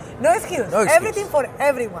everything. No excuse. Everything for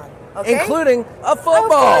everyone. Okay? Including a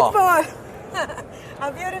football.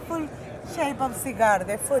 A beautiful shape of cigar,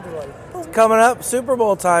 the football. It's coming up, Super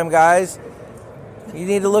Bowl time, guys. You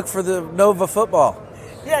need to look for the Nova football.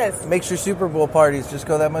 Yes. Makes your Super Bowl parties just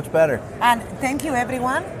go that much better. And thank you,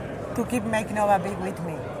 everyone, to keep making Nova big with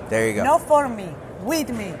me. There you go. Not for me,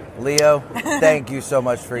 with me. Leo, thank you so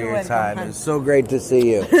much for your welcome, time. hon. It's so great to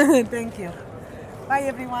see you. Thank you. Bye,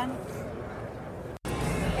 everyone.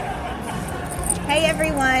 Hey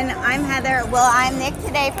everyone, I'm Heather. Well, I'm Nick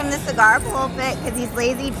today from the Cigar Pulpit because these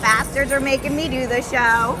lazy bastards are making me do the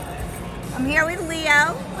show. I'm here with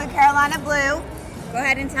Leo with Carolina Blue. Go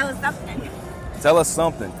ahead and tell us something. Tell us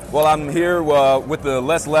something. Well, I'm here with the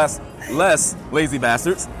less lazy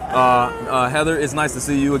bastards. Heather, it's nice to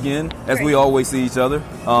see you again, as we always see each other.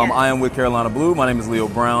 Yes. I am with Carolina Blue. My name is Leo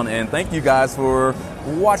Brown, and thank you guys for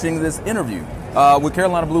watching this interview. With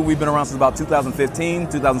Carolina Blue, we've been around since about 2015,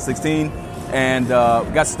 2016, and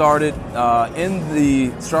got started in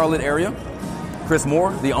the Charlotte area. Chris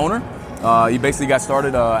Moore, the owner, he basically got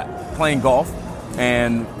started playing golf,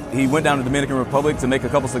 and he went down to the Dominican Republic to make a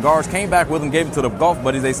couple cigars, came back with them, gave it to the golf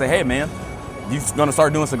buddies. They say, hey, man, you going to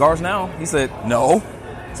start doing cigars now? He said, no.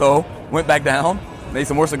 So went back down, made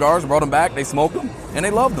some more cigars, brought them back. They smoked them, and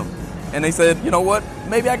they loved them. And they said, you know what,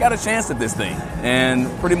 maybe I got a chance at this thing. And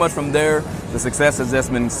pretty much from there, the success has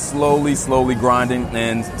just been slowly grinding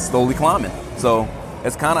and slowly climbing. So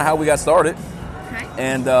that's kind of how we got started. Okay.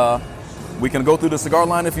 And we can go through the cigar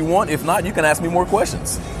line if you want. If not, you can ask me more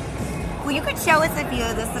questions. Well, you could show us a few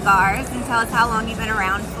of the cigars and tell us how long you've been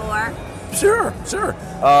around for. Sure.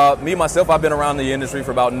 Me, myself, I've been around the industry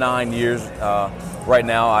for about 9 years. Right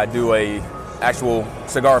now, I do actual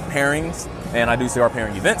cigar pairings, and I do cigar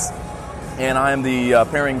pairing events. And I am the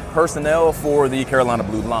pairing personnel for the Carolina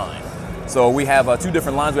Blue line. So we have two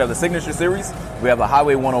different lines. We have the Signature Series. We have the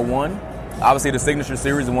Highway 101. Obviously, the Signature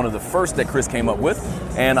Series is one of the first that Chris came up with.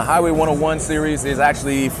 And the Highway 101 series is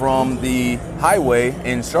actually from the highway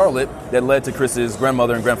in Charlotte that led to Chris's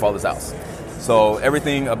grandmother and grandfather's house. So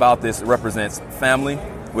everything about this represents family,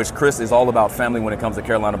 which Chris is all about family when it comes to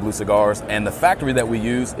Carolina Blue cigars. And the factory that we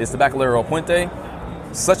use is Tabacalera El Puente.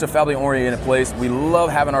 Such a family-oriented place. We love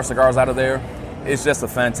having our cigars out of there. It's just a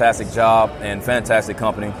fantastic job and fantastic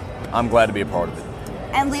company. I'm glad to be a part of it.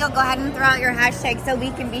 And Leo, go ahead and throw out your hashtag so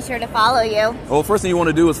we can be sure to follow you. Well, first thing you want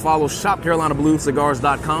to do is follow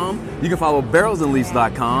shopcarolinabluecigars.com. You can follow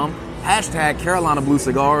barrelsandleafs.com, hashtag Carolina Blue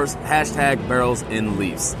Cigars, hashtag Barrels and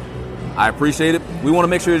Leafs. I appreciate it. We want to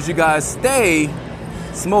make sure that you guys stay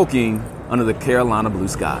smoking under the Carolina Blue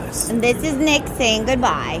skies. And this is Nick saying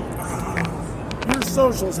goodbye. Your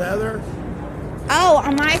socials, Heather. Oh,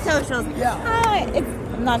 on my socials. Yeah.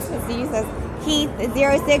 I'm not supposed to use this. Heath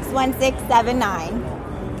 061679.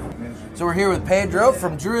 So we're here with Pedro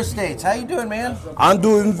from Drew Estates. How you doing, man? I'm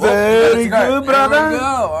doing very good, brother. There we go.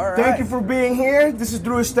 All right. Thank you for being here. This is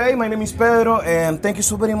Drew Estate. My name is Pedro, and thank you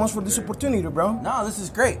so very much for this opportunity, bro. No, this is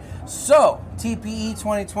great. So, TPE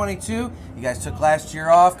 2022, you guys took last year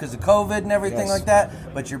off because of COVID and everything like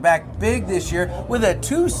that, but you're back big this year with a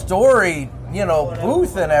 2-story,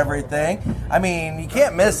 booth and everything. I mean, you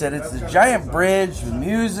can't miss it. It's the giant bridge, the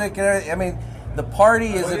music, and everything. I mean, the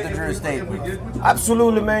party is at the Drew Estate booth.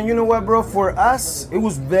 Absolutely, man. You know what, bro? For us, it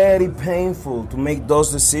was very painful to make those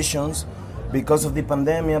decisions because of the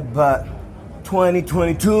pandemic, but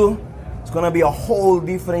 2022, it's going to be a whole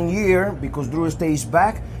different year because Drew Estate is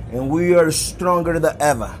back, and we are stronger than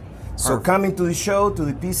ever. So coming to the show, to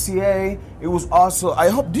the PCA, it was also, I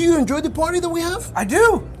hope, do you enjoy the party that we have? I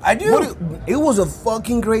do. It was a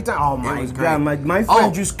fucking great time. Oh my God, my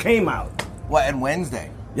friend just came out. What, and Wednesday?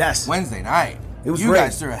 Yes. Wednesday night. It was you great.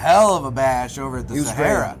 guys threw a hell of a bash over at the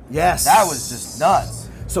Sahara. Great. Yes. That was just nuts.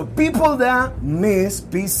 So people that miss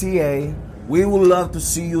PCA, we would love to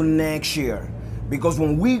see you next year. Because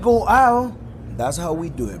when we go out, that's how we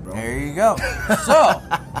do it, bro. There you go. So,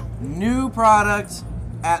 new products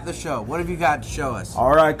at the show. What have you got to show us?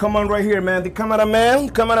 All right, come on right here, man. The cameraman,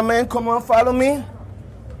 come on, follow me.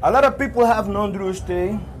 A lot of people have known Drew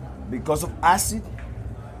Estate because of acid,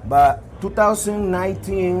 but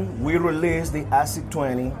 2019, we released the Acid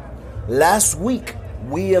 20. Last week,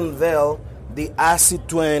 we unveiled the Acid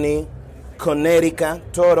 20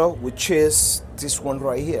 Connecticut Toro, which is this one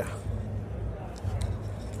right here.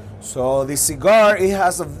 So the cigar, it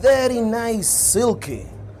has a very nice silky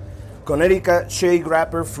Connecticut shade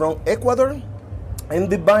wrapper from Ecuador.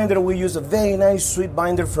 And the binder, we use a very nice sweet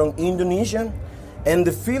binder from Indonesia. And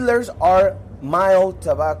the fillers are mild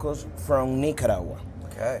tobaccos from Nicaragua.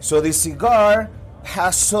 Okay. So the cigar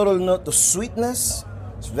has subtle note of sweetness.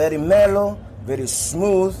 It's very mellow, very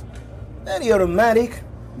smooth, very aromatic,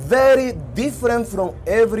 very different from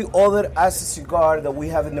every other acid cigar that we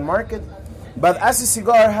have in the market. But acid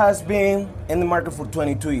cigar has been in the market for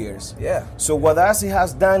 22 years. Yeah. So what acid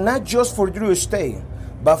has done, not just for Drew Estate,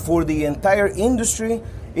 but for the entire industry,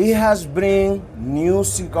 it has bring new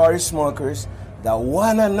cigar smokers that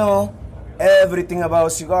wanna know everything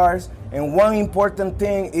about cigars. And one important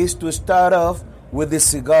thing is to start off with the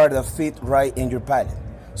cigar that fit right in your palate.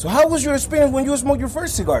 So how was your experience when you smoked your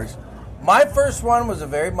first cigars? My first one was a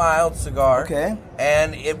very mild cigar. Okay.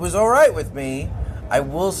 And it was all right with me. I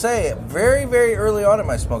will say, very, very early on in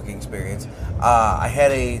my smoking experience, I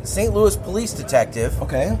had a St. Louis police detective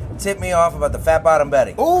tip me off about the Fat Bottom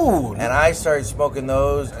Betty. Ooh. And I started smoking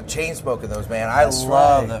those, chain smoking those, man. I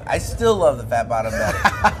still love the Fat Bottom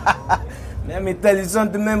Betty. Let me tell you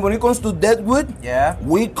something, man. When it comes to Deadwood,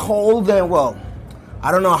 we call them, well,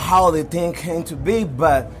 I don't know how the thing came to be,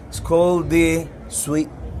 but it's called the Sweet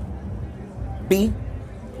Bee.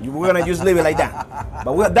 We're going to just leave it like that.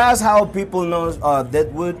 But that's how people know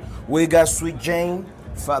Deadwood. We got Sweet Jane,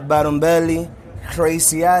 Fat Bottom Belly,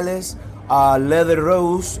 Crazy Alice, Leather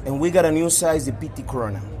Rose, and we got a new size, the PT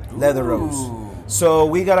Corona, Leather Rose. So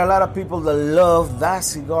we got a lot of people that love that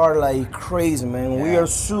cigar like crazy, man. We are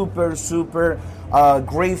super, super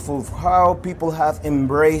grateful for how people have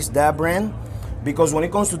embraced that brand. Because when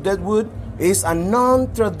it comes to Deadwood, it's a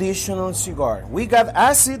non-traditional cigar. We got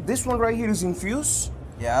acid. This one right here is infused.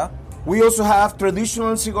 Yeah. We also have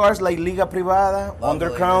traditional cigars like Liga Privada,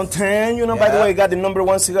 Undercrown 10. By the way, got the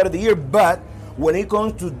 #1 cigar of the year. But when it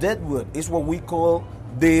comes to Deadwood, it's what we call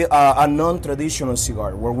a non-traditional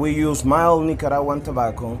cigar, where we use mild Nicaraguan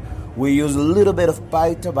tobacco. We use a little bit of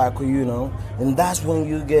pipe tobacco, and that's when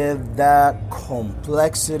you get that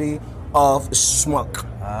complexity of smoke.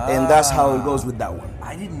 And that's how it goes with that one.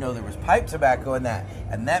 I didn't know there was pipe tobacco in that,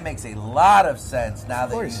 and that makes a lot of sense now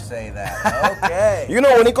that you say that. Okay.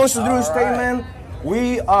 When it comes to Drew Estate, man,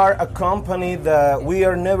 we are a company that we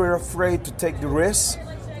are never afraid to take the risk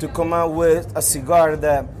to come out with a cigar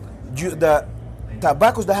that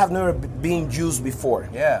tobaccos that have never been used before.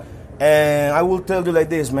 Yeah. And I will tell you like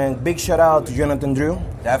this, man. Big shout out to Jonathan Drew.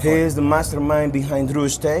 Definitely. He is the mastermind behind Drew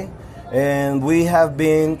Estate. And we have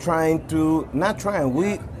been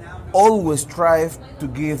we always strive to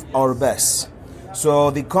give our best.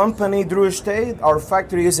 So the company Drew Estate, our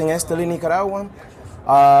factory is in Esteli, Nicaragua.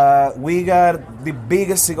 We got the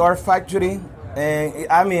biggest cigar factory. And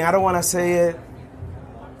I don't want to say it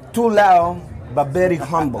too loud, but very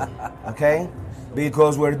humble, okay?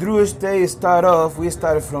 Because where Drew Estate started off, we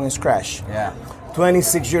started from scratch. Yeah.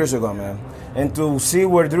 26 years ago, man. And to see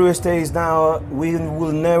where Drew Estate is now, we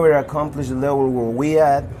will never accomplish the level where we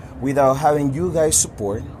at without having you guys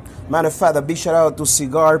support. Matter of fact, a big shout out to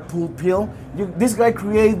Cigar Pool Pill. This guy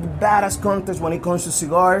created the badass contest when it comes to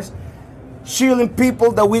cigars. chilling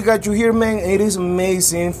people that we got you here, man. It is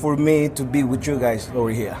amazing for me to be with you guys over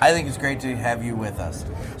here. I think it's great to have you with us.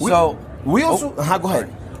 We also go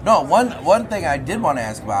ahead. No, one thing I did want to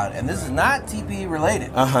ask about, and this is not TPE related.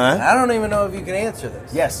 And I don't even know if you can answer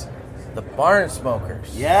this. Yes. The barn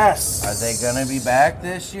smokers. Yes. Are they going to be back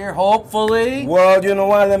this year? Hopefully. Well, you know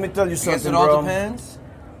what? Let me tell you something, I guess it all depends.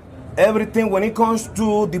 Everything when it comes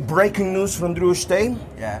to the breaking news from Drew Estate.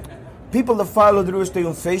 Yeah. People that follow Drew Estate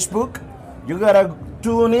on Facebook, you gotta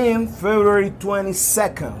tune in February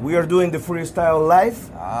 22nd. We are doing the freestyle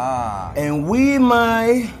live. And we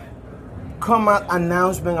might come out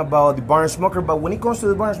announcement about the barn smoker. But when it comes to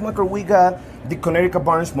the barn smoker, we got the Connecticut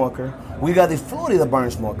barn smoker. We got the Florida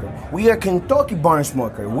barn smoker. We got Kentucky barn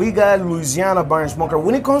smoker. We got Louisiana barn smoker.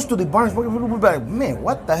 When it comes to the barn smoker, people will be like, man,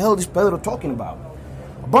 what the hell is Pedro talking about?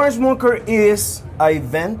 Barn smoker is an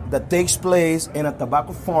event that takes place in a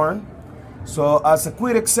tobacco farm. So as a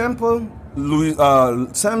quick example,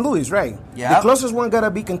 St. Louis, right? Yeah. The closest one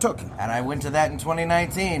gotta be Kentucky. And I went to that in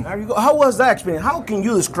 2019. There you go. How was that experience? How can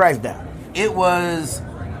you describe that? It was,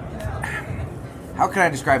 how can I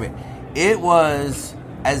describe it? It was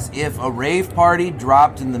as if a rave party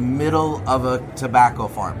dropped in the middle of a tobacco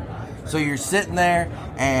farm. So you're sitting there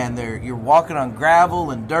and you're walking on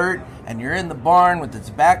gravel and dirt and you're in the barn with the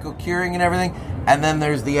tobacco curing and everything. And then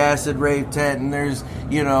there's the acid rave tent and there's,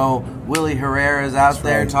 Willie Herrera's out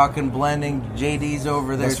there talking blending. JD's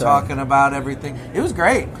over there talking about everything. It was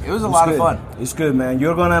great. It was a lot of fun. It's good, man.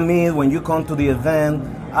 You're going to meet, when you come to the event,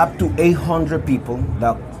 up to 800 people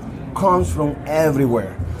that comes from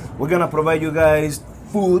everywhere. We're going to provide you guys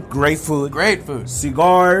food, great food,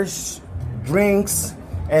 cigars, drinks,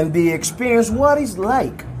 and the experience, what it's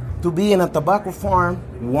like to be in a tobacco farm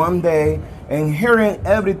one day and hearing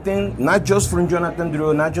everything, not just from Jonathan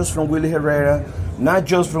Drew, not just from Willie Herrera, not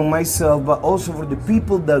just from myself, but also for the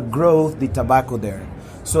people that grow the tobacco there.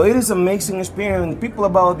 So it is an amazing experience. People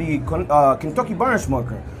about the Kentucky barn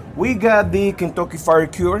smoker. We got the Kentucky Fire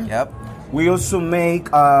Cure. Yep. We also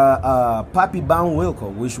make Pappy Bound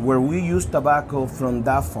Wilco, where we use tobacco from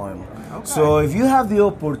that farm. Okay. So if you have the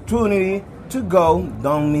opportunity to go,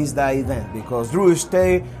 don't miss that event because Drew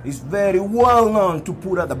Estate is very well known to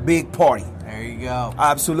put out a big party. There you go.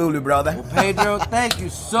 Absolutely, brother. Well, Pedro, thank you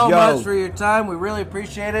so much for your time. We really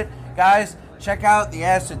appreciate it. Guys, check out the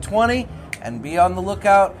Acid 20 and be on the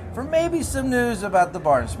lookout for maybe some news about the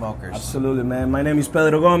barn smokers. Absolutely, man. My name is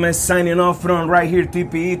Pedro Gomez, signing off from right here,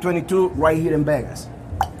 TPE 22, right here in Vegas.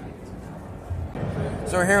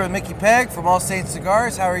 So we're here with Mickey Pegg from All Saints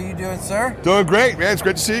Cigars. How are you doing, sir? Doing great, man. It's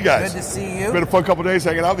great to see you guys. Good to see you. It's been a fun couple days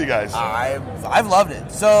hanging out with you guys. I've loved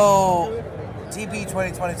it. So, TPE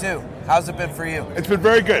 2022, how's it been for you? It's been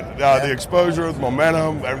very good. The exposure, the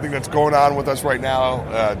momentum, everything that's going on with us right now,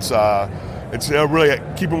 it's really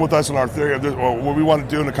keeping with us in our theory of this, what we want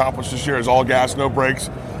to do and accomplish this year is all gas, no brakes.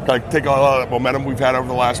 Kind of take a lot of that momentum we've had over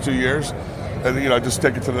the last 2 years and, just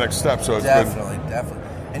take it to the next step. So it's definitely.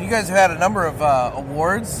 And you guys have had a number of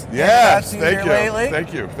awards. Yes, thank you. Lately.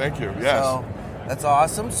 Thank you. Yes. So, that's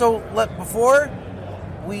awesome. So before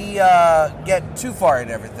we get too far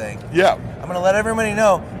into everything, I'm going to let everybody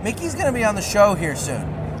know Mickey's going to be on the show here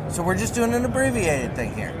soon. So we're just doing an abbreviated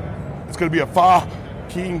thing here. It's going to be a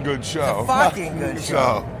fucking good show. A fucking good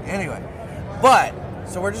show. Anyway,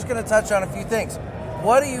 so we're just going to touch on a few things.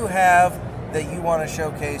 What do you have that you want to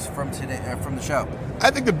showcase from today, from the show? I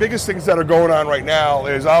think the biggest things that are going on right now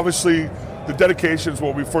is obviously the dedications,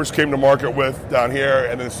 what we first came to market with down here,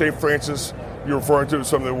 and then St. Francis, you're referring to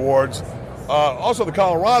some of the awards. Also the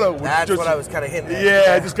Colorado. That's what I was kind of hinting at.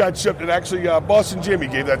 Yeah, it just got shipped. And actually, Boston Jimmy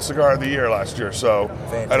gave that Cigar of the Year last year. So,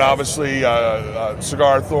 fantastic. And obviously,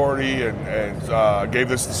 Cigar Authority and gave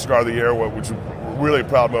this the Cigar of the Year, which was really a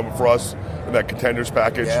proud moment for us in that contenders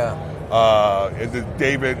package. Yeah. And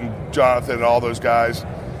David and Jonathan and all those guys,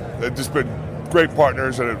 they've just been great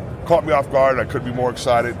partners, and it caught me off guard. I couldn't be more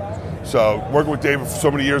excited. So working with David for so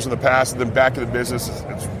many years in the past and then back in the business,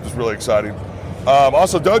 it's just really exciting.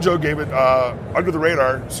 Also, Dojo gave it Under the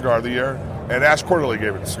Radar Cigar of the Year, and Ash Quarterly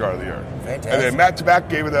gave it the Cigar of the Year. Fantastic. And then Matt Tabak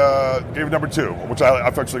gave it number 2, which I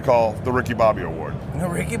affectionately call the Ricky Bobby Award. The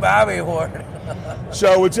Ricky Bobby Award.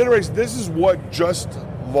 So it's interesting. This is what just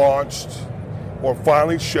launched or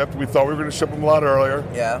finally shipped. We thought we were going to ship them a lot earlier.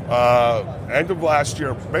 Yeah. End of last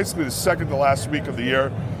year, basically the second to last week of the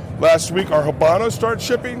year. Last week, our Habanos started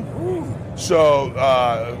shipping. Ooh. So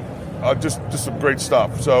just some great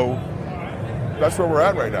stuff. So that's where we're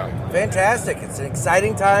at right now. Fantastic. It's an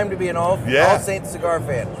exciting time to be an All Saints cigar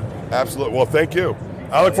fan. Absolutely. Well, thank you.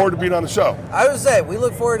 I look forward to being on the show. I would say, we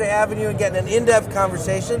look forward to having you and getting an in-depth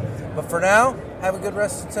conversation. But for now, Have a good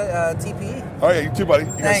rest of TPE. All right, you too, buddy.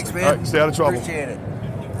 Thanks, man. All right, stay out of trouble. Appreciate it.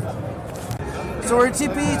 So we're at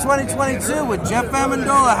TPE 2022 with Jeff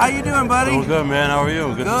Amendola. How you doing, buddy? Doing good, man. How are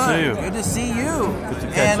you? Good to see you. Good to see you. Good to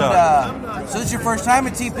catch up. So this is your first time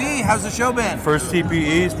at TPE. How's the show been? First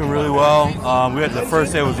TPE. It's been really well. We had the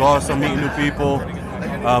first day was awesome, meeting new people.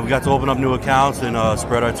 We got to open up new accounts and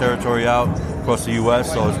spread our territory out across the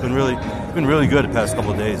U.S. So it's been really good the past couple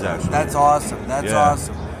of days, actually. That's awesome. That's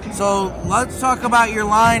awesome. So let's talk about your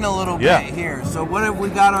line a little bit here. So what have we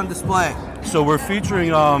got on display? So we're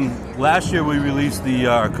featuring. Last year we released the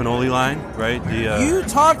cannoli line, right? You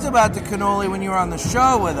talked about the cannoli when you were on the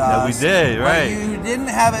show with us. Yeah, we did, right? But you didn't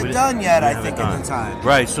have it done yet, I think, at the time.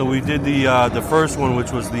 Right. So we did the first one,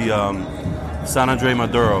 which was the San Andre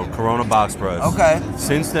Maduro Corona box press. Okay.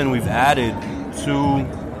 Since then, we've added 2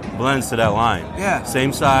 blends to that line. Yeah.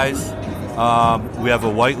 Same size. We have a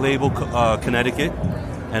white label Connecticut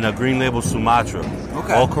and a green label Sumatra.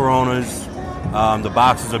 Okay. All Coronas. The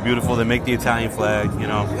boxes are beautiful. They make the Italian flag, you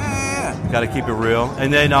know. Yeah. Got to keep it real.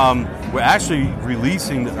 And then we're actually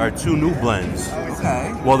releasing our 2 new blends.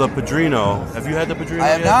 Okay. Well, the Padrino. Have you had the Padrino I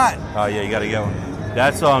have yet? not. Oh, yeah, you got to get one.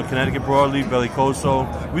 That's on Connecticut Broadleaf, Bellicoso.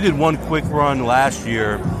 We did one quick run last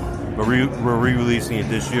year, but we're re-releasing it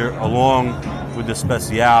this year, along with the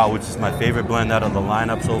Special, which is my favorite blend out of the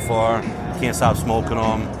lineup so far. Can't stop smoking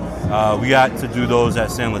them. We got to do those at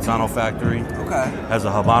San Lozano Factory. Okay. Has a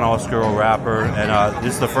Habano Oscuro wrapper, and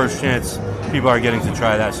this is the first chance people are getting to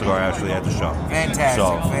try that cigar actually at the show.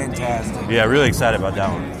 Fantastic, fantastic. Yeah, really excited about that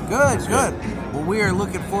one. Good. Well, we are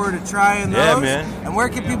looking forward to trying those. Yeah, man. And where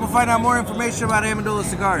can people find out more information about Amendola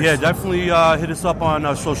Cigars? Yeah, definitely hit us up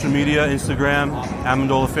on social media, Instagram,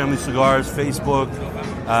 Amendola Family Cigars, Facebook,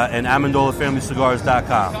 and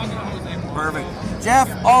AmendolaFamilyCigars.com. Perfect. Jeff,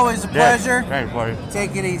 always a pleasure. Thanks, buddy.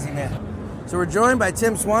 Take it easy, man. So we're joined by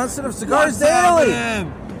Tim Swanson of Cigars Daily.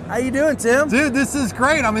 How you doing, Tim? Dude, this is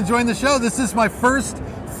great. I'm enjoying the show. This is my first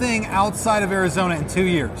thing outside of Arizona in 2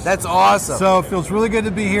 years. That's awesome. So it feels really good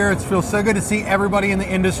to be here. It feels so good to see everybody in the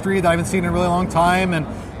industry that I haven't seen in a really long time. And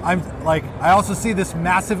I also see this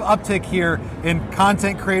massive uptick here in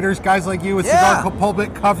content creators, guys like you with Cigar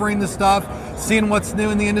Pulpit covering the stuff, seeing what's new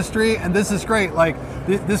in the industry, and this is great. Like,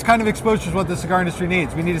 this kind of exposure is what the cigar industry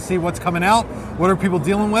needs. We need to see what's coming out, what are people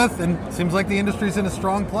dealing with, and it seems like the industry's in a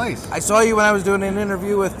strong place. I saw you when I was doing an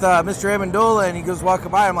interview with Mr. Amendola, and he goes walking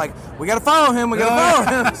by. I'm like, we got to follow him. We got to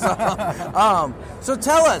follow him. So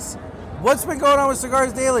tell us, what's been going on with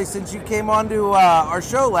Cigars Daily since you came on to our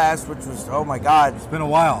show last, which was, oh my God. It's been a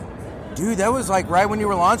while. Dude, that was like right when you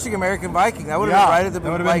were launching American Viking. That would have been right at the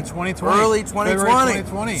been 2020. Early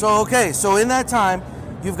 2020. So in that time,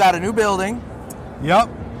 you've got a new building. Yep.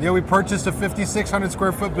 Yeah, we purchased a 5,600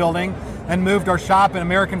 square foot building and moved our shop and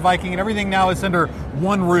American Viking, and everything now is under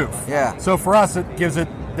one roof. Yeah. So for us, it gives it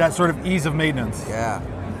that sort of ease of maintenance. Yeah.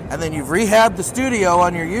 And then you've rehabbed the studio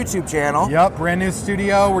on your YouTube channel. Yep, brand new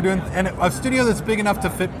studio. We're doing a studio that's big enough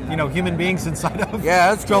to fit, human beings inside of. Yeah,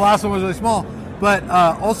 that's cool. The last one was really small. But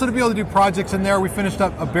also to be able to do projects in there. We finished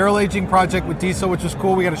up a barrel aging project with Diesel, which was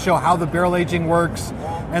cool. We got to show how the barrel aging works.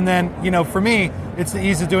 And then, for me, it's the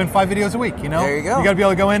ease of doing 5 videos a week, There you go. You got to be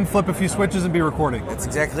able to go in, flip a few switches, and be recording. That's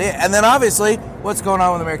exactly it. And then obviously, what's going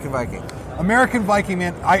on with American Viking? American Viking,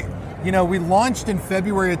 man, we launched in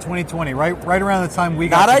February of 2020, right around the time we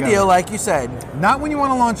got together. Not ideal, like you said. Not when you want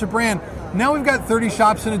to launch a brand. Now we've got 30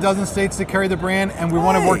 shops in a dozen states that carry the brand, and we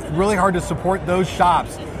want to work really hard to support those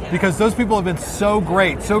shops because those people have been so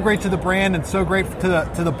great to the brand and so great to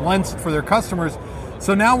the blends for their customers.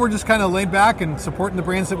 So now we're just kind of laid back and supporting the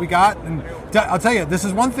brands that we got. And I'll tell you, this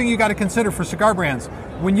is one thing you got to consider for cigar brands.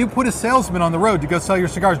 When you put a salesman on the road to go sell your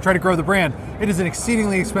cigars and try to grow the brand, it is an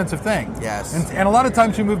exceedingly expensive thing. Yes. And a lot of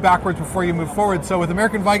times you move backwards before you move forward. So with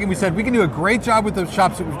American Viking, we said we can do a great job with the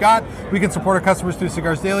shops that we've got. We can support our customers through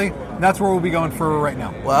Cigars Daily. And that's where we'll be going for right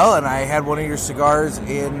now. Well, and I had one of your cigars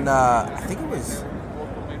in, I think it was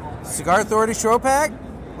Cigar Authority Show Pack.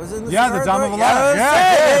 Was it in the Cigar the Dama Authority? Velada.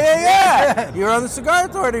 Yeah. You were on the Cigar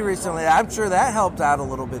Authority recently. I'm sure that helped out a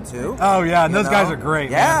little bit too. Oh yeah, and those guys are great.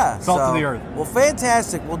 Yeah, man. Salt of the earth. Well,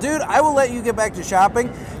 fantastic. Well, dude, I will let you get back to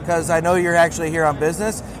shopping because I know you're actually here on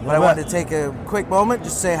business. But I wanted to take a quick moment,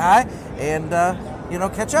 just say hi, and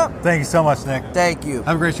catch up. Thank you so much, Nick. Thank you.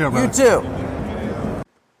 Have a great show, brother. You too.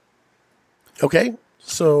 Okay,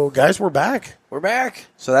 so guys, we're back. We're back.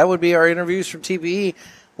 So that would be our interviews from TPE.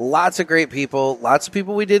 Lots of great people. Lots of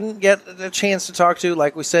people we didn't get a chance to talk to.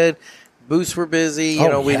 Like we said, booths were busy.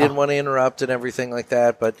 We didn't want to interrupt and everything like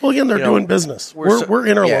that. But again, they're doing business. We're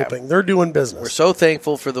interloping. Yeah. They're doing business. We're so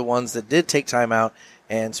thankful for the ones that did take time out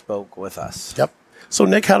and spoke with us. Yep. So,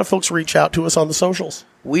 Nick, how do folks reach out to us on the socials?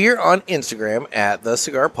 We're on Instagram at The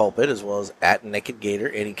Cigar Pulpit, as well as at Naked Gator,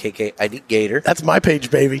 N-E-K-K-I-D Gator. That's my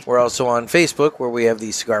page, baby. We're also on Facebook, where we have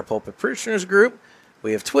the Cigar Pulpit Parishioners Group.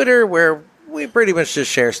 We have Twitter, where we pretty much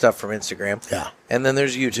just share stuff from Instagram. Yeah. And then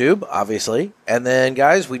there's YouTube, obviously. And then,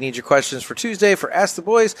 guys, we need your questions for Tuesday for Ask the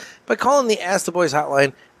Boys by calling the Ask the Boys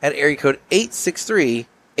hotline at area code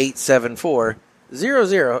 863-874-0000.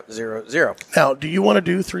 Now, do you want to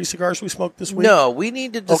do 3 cigars we smoked this week? No, we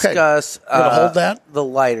need to discuss hold that? the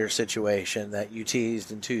lighter situation that you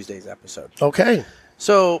teased in Tuesday's episode. Okay.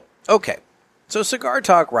 So Cigar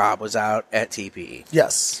Talk Rob was out at TPE.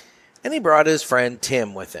 Yes. And he brought his friend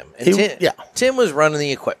Tim with him. And Tim was running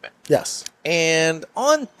the equipment. Yes. And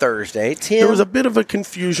on Thursday, there was a bit of a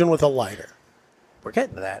confusion with a lighter. We're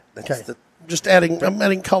getting to that. Okay. I'm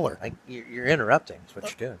adding color. You're interrupting. That's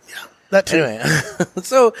what you're doing. Yeah. That too. Anyway,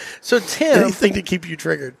 so Tim... Anything to keep you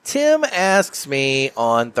triggered. Tim asks me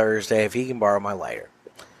on Thursday if he can borrow my lighter.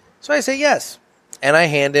 So I say yes. And I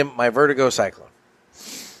hand him my Vertigo Cyclone.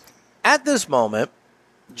 At this moment,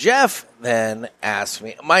 Jeff then asked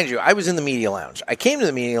me, mind you, I was in the media lounge. I came to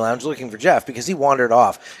the media lounge looking for Jeff because he wandered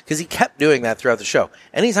off, because he kept doing that throughout the show.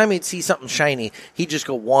 Anytime he'd see something shiny, he'd just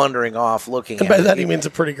go wandering off looking and at it. by that he means a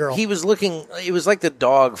pretty girl. He was looking, it was like the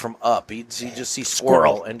dog from Up. He'd just see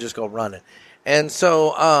squirrel and just go running. And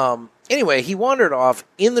so, anyway, he wandered off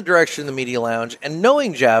in the direction of the media lounge, and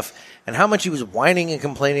knowing Jeff and how much he was whining and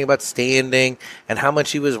complaining about standing and how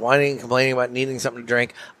much he was whining and complaining about needing something to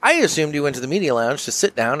drink, I assumed he went to the media lounge to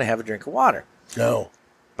sit down and have a drink of water. No.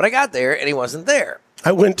 But I got there, and he wasn't there.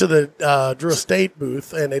 I went to the Drew Estate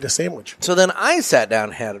booth and ate a sandwich. So then I sat down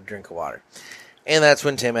and had a drink of water. And that's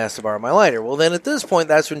when Tim asked to borrow my lighter. Well, then at this point,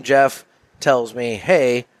 that's when Jeff tells me,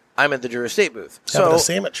 hey, I'm at the Drew Estate booth. Having a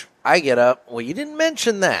sandwich. I get up. Well, you didn't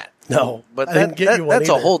mention that. No, but I didn't get you one that's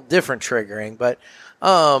either. a whole different triggering. But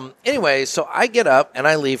anyway, so I get up and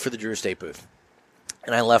I leave for the Drew Estate booth.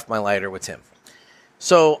 And I left my lighter with Tim.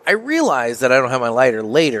 So I realize that I don't have my lighter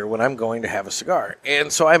later when I'm going to have a cigar.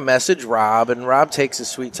 And so I message Rob, and Rob takes his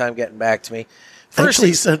sweet time getting back to me. First,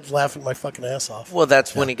 he said laughing my fucking ass off. Well,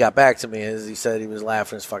 that's when he got back to me, is he said he was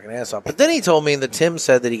laughing his fucking ass off. But then he told me that Tim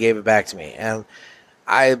said that he gave it back to me. And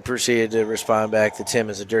I proceeded to respond back that Tim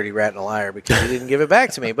is a dirty rat and a liar because he didn't give it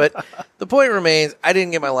back to me. But the point remains, I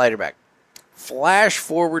didn't get my lighter back. Flash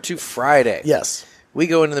forward to Friday. Yes. We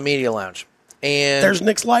go into the media lounge. And there's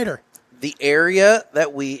Nick's lighter. The area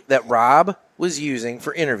that Rob was using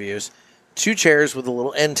for interviews, 2 chairs with a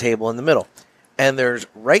little end table in the middle. And there's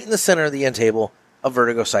right in the center of the end table a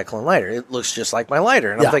Vertigo Cyclone lighter. It looks just like my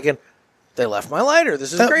lighter. And I'm thinking, they left my lighter.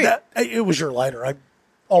 This is great. It was your lighter. I'm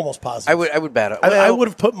almost positive. I would bet it. I would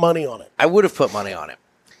have put money on it. I would have put money on it.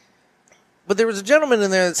 But there was a gentleman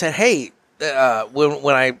in there that said, hey,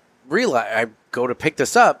 when I realized I go to pick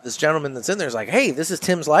this up, this gentleman that's in there is like, hey, this is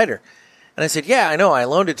Tim's lighter. And I said, yeah, I know. I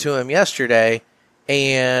loaned it to him yesterday,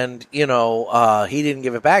 and, he didn't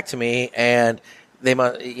give it back to me, and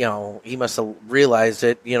he must have realized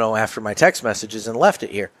it, after my text messages and left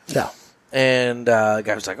it here. Yeah. And the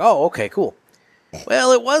guy was like, oh, okay, cool.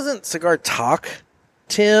 Well, it wasn't Cigar Talk,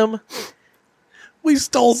 Tim. We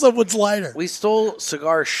stole someone's lighter. We stole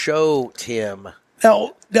Cigar Show, Tim.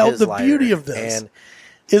 Now the lighter. beauty of this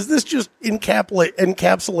is this just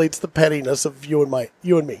encapsulates the pettiness of you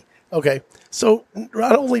and me. Okay, so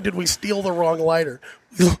not only did we steal the wrong lighter,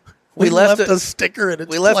 we left a sticker in its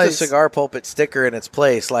place. We left the Cigar Pulpit sticker in its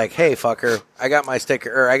place, like, hey, fucker, I got my sticker,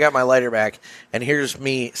 or I got my lighter back, and here's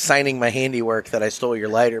me signing my handiwork that I stole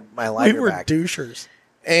my lighter We were back. douchers.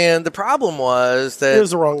 And the problem was that it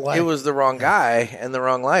was the wrong lighter. It was the wrong guy and the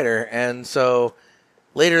wrong lighter. And so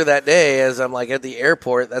later that day, as I'm like at the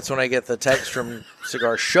airport, that's when I get the text from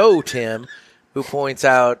Cigar Show Tim, who points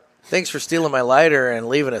out, thanks for stealing my lighter and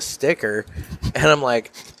leaving a sticker. And I'm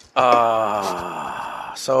like,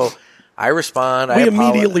 So I respond. We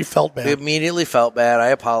immediately felt bad. We immediately felt bad. I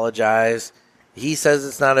apologize. He says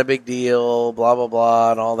it's not a big deal, blah, blah,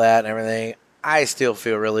 blah, and all that and everything. I still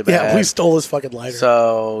feel really bad. Yeah, we stole his fucking lighter.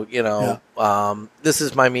 So, this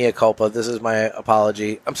is my mea culpa. This is my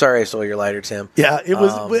apology. I'm sorry I stole your lighter, Tim. Yeah, it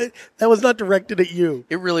was. That was not directed at you.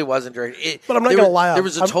 It really wasn't directed. But I'm not going to lie. There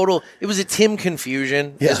was it was a Tim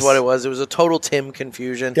confusion is what it was. It was a total Tim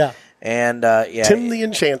confusion. Yeah. And, Tim the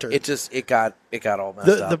Enchanter. It got all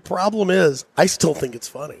messed up. The problem is, I still think it's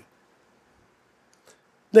funny.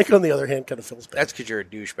 Nick, on the other hand, kind of feels bad. That's because you're a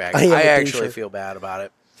douchebag. I actually feel bad about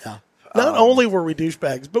it. Yeah. Not only were we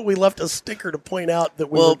douchebags, but we left a sticker to point out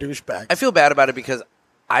that we were douchebags. I feel bad about it because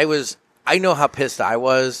I know how pissed I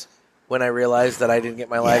was when I realized that I didn't get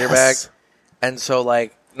my lighter back. And so,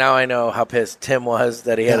 now I know how pissed Tim was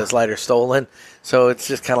that he had his lighter stolen. So it's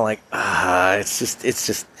just kind of like, it's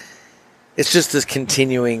just this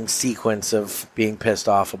continuing sequence of being pissed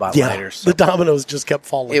off about lighters. So the dominoes just kept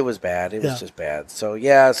falling. It was bad. It was just bad. So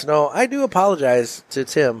no, I do apologize to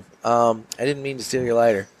Tim. I didn't mean to steal your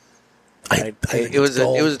lighter. It was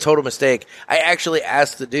a total mistake. I actually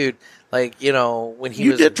asked the dude, like, when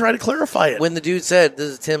he did try to clarify it. When the dude said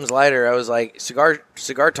this is Tim's lighter, I was like,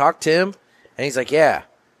 cigar talk Tim, and he's like, yeah.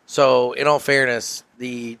 So in all fairness,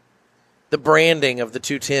 the branding of the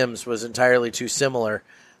two Tims was entirely too similar.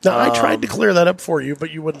 Now, I tried to clear that up for you,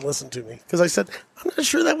 but you wouldn't listen to me because I said, I'm not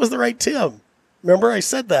sure that was the right Tim. Remember, I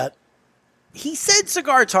said that. He said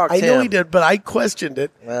cigar talk Tim. I know he did, but I questioned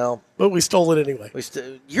it. Well, but we stole it anyway.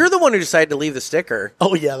 You're the one who decided to leave the sticker.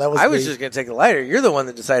 Oh, yeah, that was I me. was just going to take the lighter. You're the one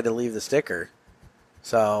that decided to leave the sticker.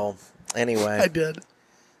 So, anyway. I did.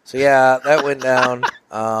 So, yeah, that went down.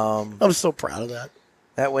 I'm so proud of that.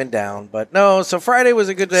 That went down. But, no, so Friday was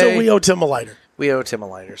a good day. So, we owe Tim a lighter.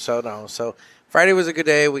 So Friday was a good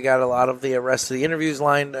day. We got a lot of the rest of the interviews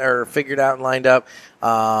figured out and lined up.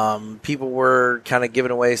 People were kind of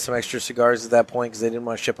giving away some extra cigars at that point because they didn't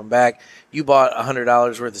want to ship them back. You bought $100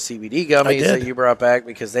 worth of CBD gummies that you brought back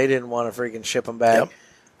because they didn't want to freaking ship them back. Yep.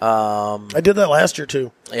 I did that last year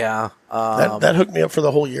too. Yeah. That hooked me up for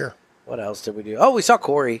the whole year. What else did we do? Oh, we saw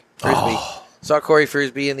Corey Frisbee. Saw Corey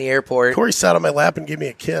Frisbee in the airport. Corey sat on my lap and gave me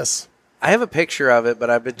a kiss. I have a picture of it, but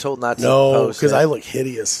I've been told not to No, post because it. I look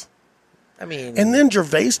hideous. I mean, and then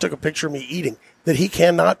Gervais took a picture of me eating that he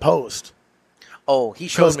cannot post. Oh, he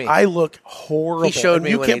showed me. I look horrible. He showed me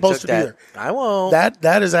you when can't he post took it that. either. I won't.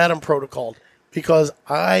 That is Adam protocol because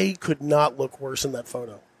I could not look worse in that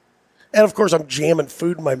photo. And of course, I'm jamming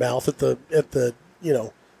food in my mouth at the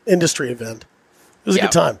industry event. It was a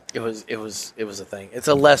good time. It was a thing. It's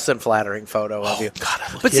a less than flattering photo of you. God,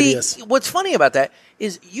 I look But hideous. see, what's funny about that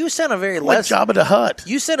is you sent a very like Jabba the Hutt.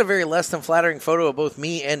 You sent a very less than flattering photo of both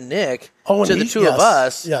me and Nick to the two of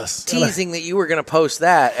us, yes, teasing that you were going to post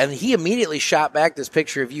that, and he immediately shot back this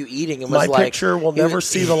picture of you eating and was My like, picture will never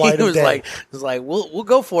see the light he of was day. Like, he was like, we'll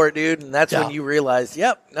go for it, dude, and that's when you realized,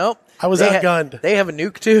 nope. I was outgunned. They have a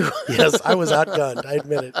nuke too. Yes, I was outgunned. I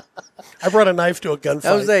admit it. I brought a knife to a gunfight.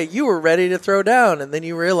 I was like, you were ready to throw down, and then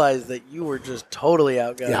you realized that you were just totally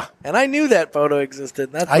outgunned. Yeah. And I knew that photo existed.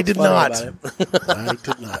 And that's I what's did funny not. about it. I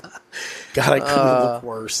did not. God, I couldn't look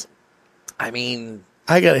worse. I mean,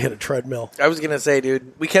 I got to hit a treadmill. I was gonna say,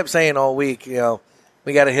 dude, we kept saying all week,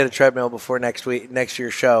 we got to hit a treadmill before next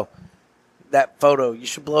year's show. That photo, you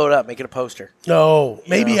should blow it up, make it a poster. No,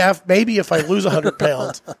 maybe if I lose 100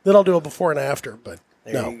 pounds, then I'll do a before and after. But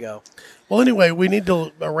there you go. Well, anyway, we need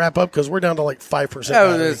to wrap up because we're down to like 5%. I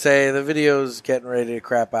was going to say the video's getting ready to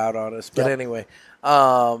crap out on us, but anyway,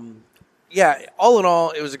 all in all,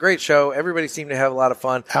 it was a great show. Everybody seemed to have a lot of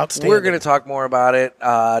fun. Outstanding. We're going to talk more about it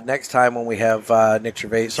next time when we have Nick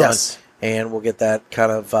Gervais on, and we'll get that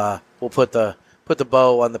kind of we'll put the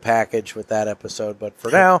bow on the package with that episode. But for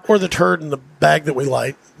now, or the turd in the bag that we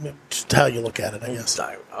light, just how you look at it, I guess.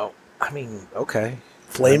 I mean, okay,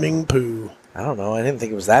 flaming poo. I don't know. I didn't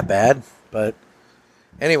think it was that bad, but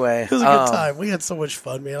anyway, it was a good time. We had so much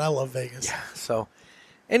fun, man. I love Vegas. Yeah. So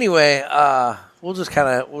anyway, we'll just kind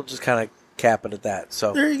of cap it at that.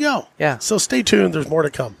 So there you go. Yeah. So stay tuned. There's more to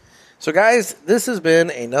come. So guys, this has been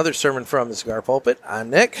another sermon from the Cigar Pulpit. I'm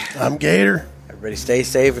Nick. I'm Gator. Everybody stay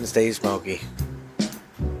safe and stay smoky.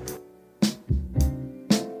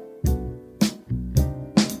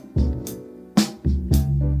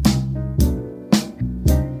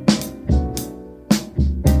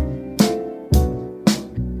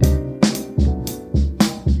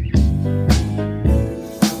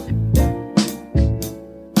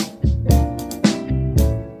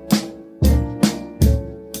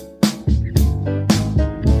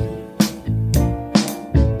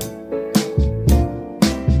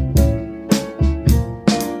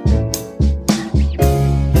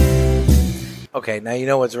 Okay, now you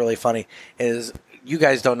know what's really funny is you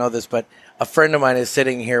guys don't know this, but a friend of mine is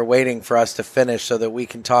sitting here waiting for us to finish so that we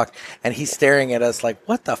can talk, and he's staring at us like,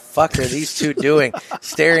 what the fuck are these two doing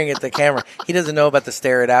staring at the camera? He doesn't know about the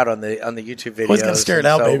stare it out on the YouTube videos. Always got to stare it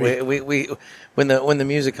out, so baby. We when the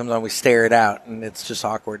music comes on, we stare it out, and it's just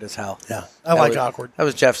awkward as hell. Yeah, I like awkward. That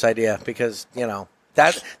was Jeff's idea because,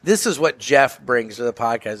 this is what Jeff brings to the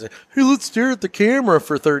podcast. Hey, let's stare at the camera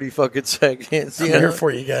for 30 fucking seconds. I'm here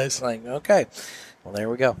for you guys. Like, okay. Well, there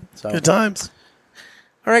we go. So good times.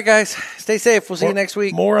 All right, guys. Stay safe. We'll see you next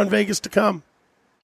week. More on Vegas to come.